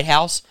to the White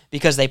House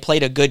because they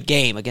played a good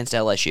game against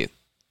LSU.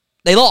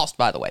 They lost,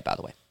 by the way.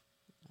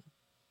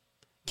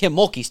 Kim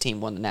Mulkey's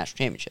team won the national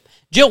championship.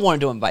 Jill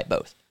wanted to invite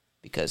both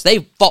because they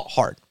fought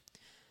hard.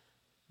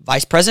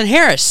 Vice President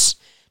Harris,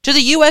 to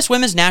the U.S.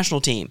 women's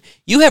national team,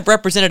 you have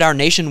represented our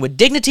nation with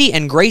dignity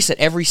and grace at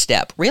every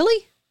step.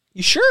 Really?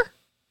 You sure?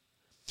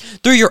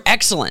 Through your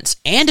excellence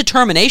and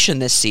determination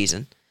this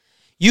season,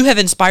 you have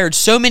inspired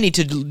so many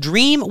to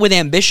dream with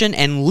ambition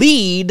and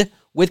lead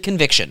with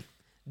conviction.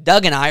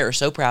 Doug and I are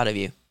so proud of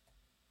you.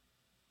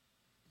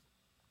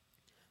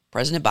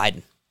 President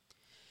Biden,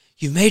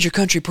 you've made your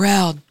country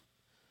proud.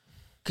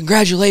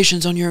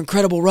 Congratulations on your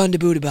incredible run to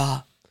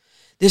Budapest.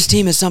 This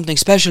team is something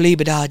special,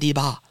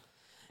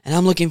 and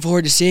I'm looking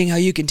forward to seeing how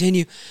you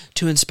continue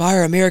to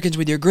inspire Americans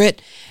with your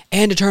grit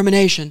and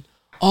determination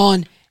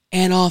on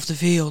and off the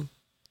field.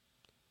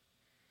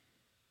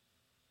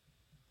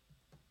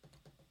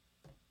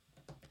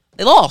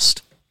 They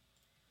lost.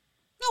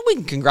 No, we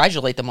can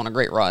congratulate them on a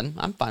great run.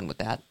 I'm fine with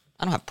that.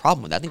 I don't have a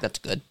problem with that. I think that's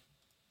good.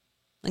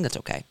 I think that's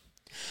okay.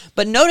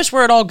 But notice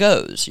where it all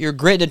goes. Your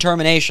grit and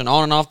determination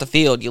on and off the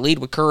field. You lead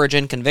with courage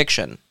and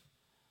conviction.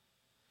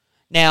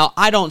 Now,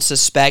 I don't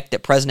suspect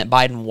that President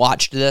Biden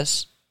watched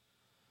this.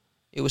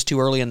 It was too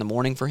early in the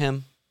morning for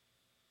him.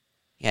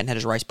 He hadn't had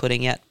his rice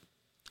pudding yet.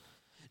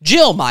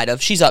 Jill might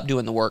have. She's up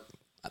doing the work.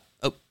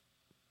 Oh,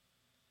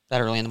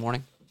 that early in the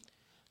morning.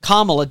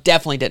 Kamala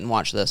definitely didn't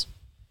watch this.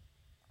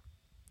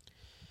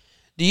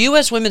 The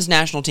U.S. women's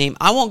national team,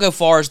 I won't go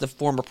far as the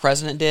former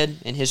president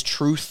did in his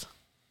truth,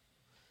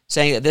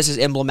 saying that this is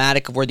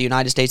emblematic of where the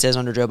United States is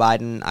under Joe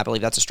Biden. I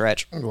believe that's a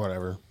stretch.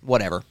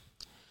 Whatever.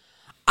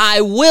 I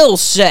will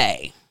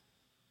say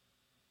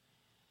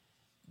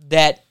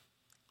that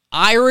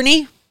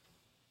irony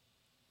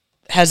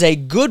has a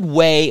good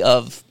way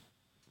of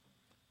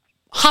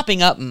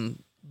hopping up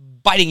and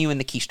biting you in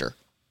the keister.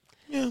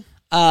 Yeah.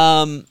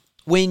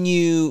 When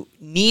you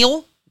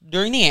kneel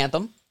during the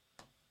anthem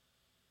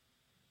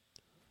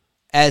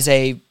as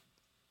a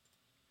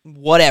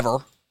whatever,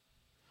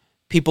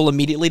 people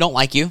immediately don't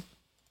like you.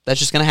 That's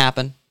just going to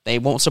happen. They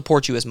won't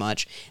support you as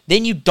much.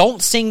 Then you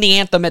don't sing the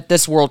anthem at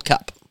this World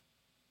Cup.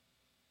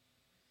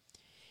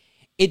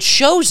 It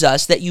shows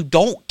us that you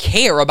don't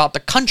care about the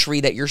country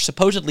that you're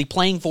supposedly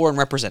playing for and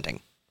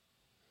representing.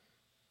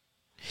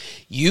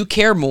 You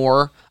care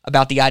more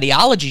about the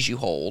ideologies you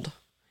hold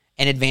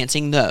and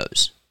advancing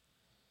those.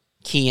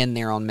 Key in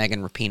there on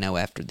Megan Rapinoe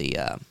after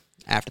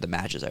the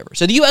match is over.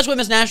 So the U.S.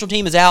 women's national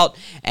team is out,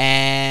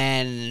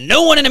 and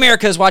no one in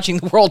America is watching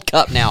the World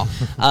Cup now.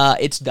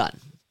 It's done.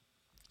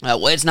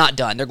 Well, it's not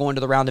done. They're going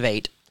to the round of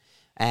 8.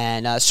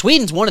 And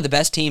Sweden's one of the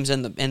best teams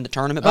in the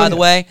tournament, by the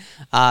way.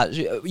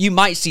 You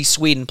might see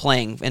Sweden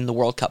playing in the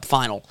World Cup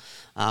final.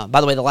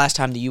 By the way, the last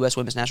time the U.S.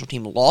 women's national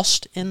team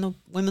lost in the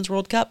Women's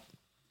World Cup,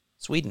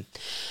 Sweden.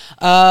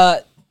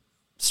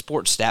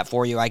 Sports stat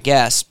for you, I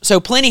guess. So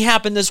plenty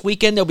happened this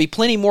weekend. There'll be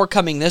plenty more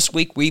coming this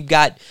week. We've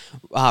got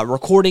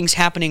recordings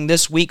happening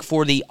this week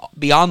for the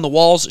Beyond the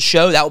Walls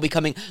show. That will be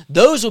coming.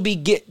 Those will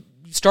be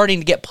starting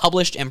to get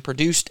published and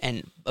produced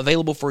and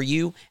available for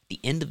you at the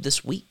end of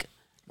this week.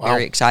 Wow.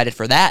 Very excited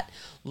for that.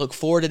 Look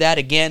forward to that.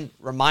 Again,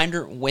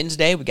 reminder,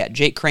 Wednesday, we got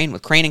Jake Crane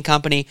with Crane &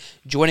 Company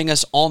joining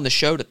us on the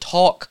show to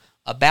talk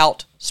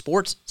about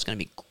sports. It's going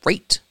to be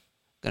great.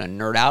 Going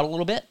to nerd out a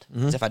little bit,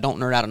 as if I don't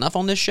nerd out enough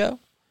on this show.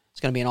 It's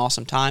going to be an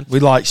awesome time.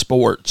 We like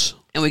sports.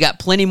 And we got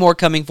plenty more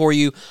coming for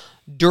you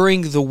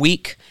during the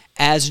week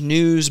as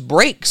news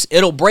breaks.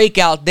 It'll break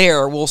out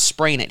there. We'll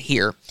sprain it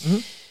here.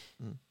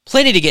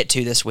 Plenty to get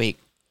to this week.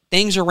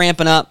 Things are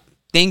ramping up.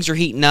 Things are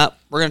heating up.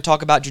 We're going to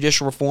talk about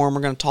judicial reform.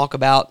 We're going to talk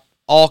about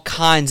all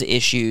kinds of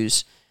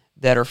issues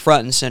that are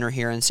front and center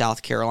here in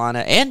South Carolina.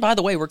 And, by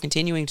the way, we're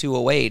continuing to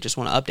await, just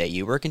want to update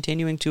you, we're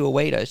continuing to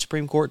await a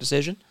Supreme Court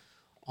decision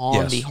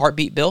on the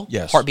heartbeat bill,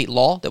 heartbeat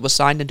law that was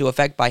signed into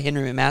effect by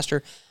Henry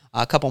McMaster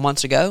a couple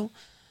months ago.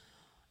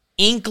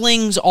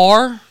 Inklings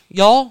are,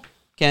 y'all,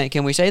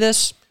 can we say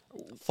this?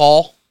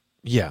 Fall.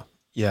 Yeah,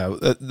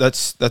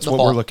 that's what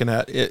we're looking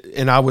at.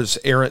 And I was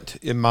errant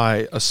in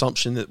my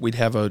assumption that we'd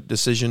have a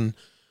decision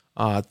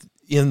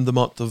in the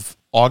month of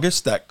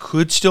August. That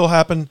could still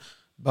happen,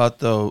 but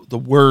the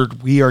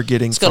word we are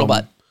getting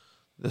scuttlebutt.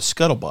 The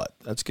scuttlebutt,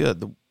 that's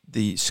good.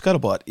 The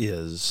scuttlebutt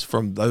is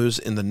from those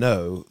in the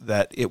know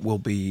that it will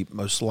be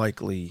most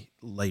likely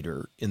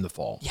later in the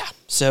fall. Yeah.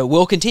 So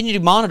we'll continue to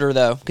monitor,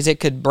 though, because it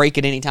could break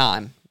at any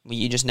time.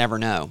 You just never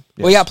know.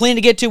 Yes. We got plenty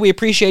to get to. We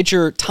appreciate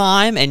your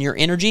time and your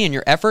energy and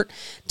your effort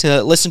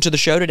to listen to the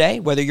show today,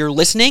 whether you're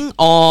listening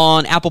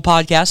on Apple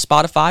Podcasts,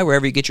 Spotify,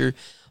 wherever you get your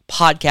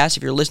podcasts.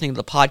 If you're listening to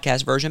the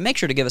podcast version, make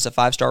sure to give us a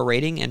 5-star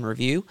rating and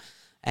review,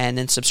 and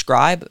then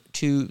subscribe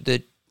to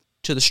the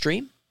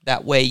stream.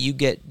 That way you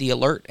get the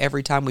alert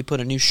every time we put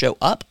a new show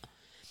up.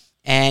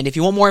 And if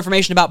you want more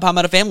information about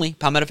Palmetto Family,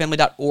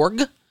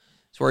 palmettofamily.org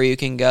is where you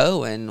can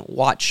go and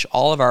watch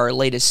all of our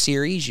latest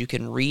series. You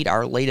can read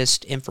our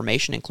latest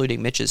information,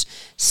 including Mitch's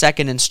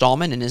second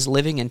installment in his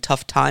Living in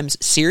Tough Times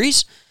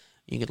series.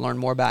 You can learn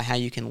more about how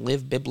you can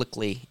live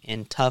biblically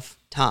in tough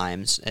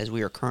times as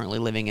we are currently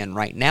living in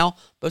right now,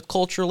 both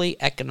culturally,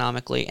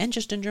 economically, and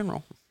just in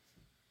general.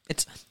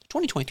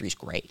 2023 is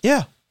great.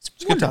 Yeah.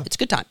 It's a good time. It's a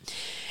good time.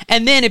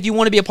 And then if you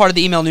want to be a part of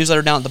the email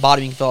newsletter down at the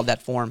bottom, you can fill out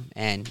that form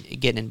and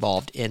get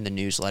involved in the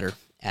newsletter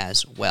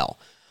as well.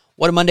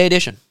 What a Monday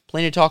edition.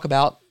 Plenty to talk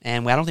about,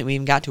 and I don't think we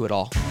even got to it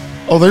all.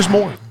 Oh, there's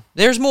more.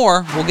 There's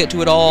more. We'll get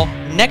to it all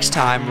next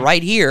time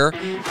right here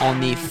on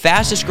the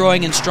fastest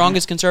growing and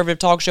strongest conservative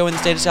talk show in the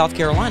state of South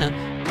Carolina,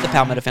 the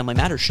Palmetto Family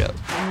Matters Show.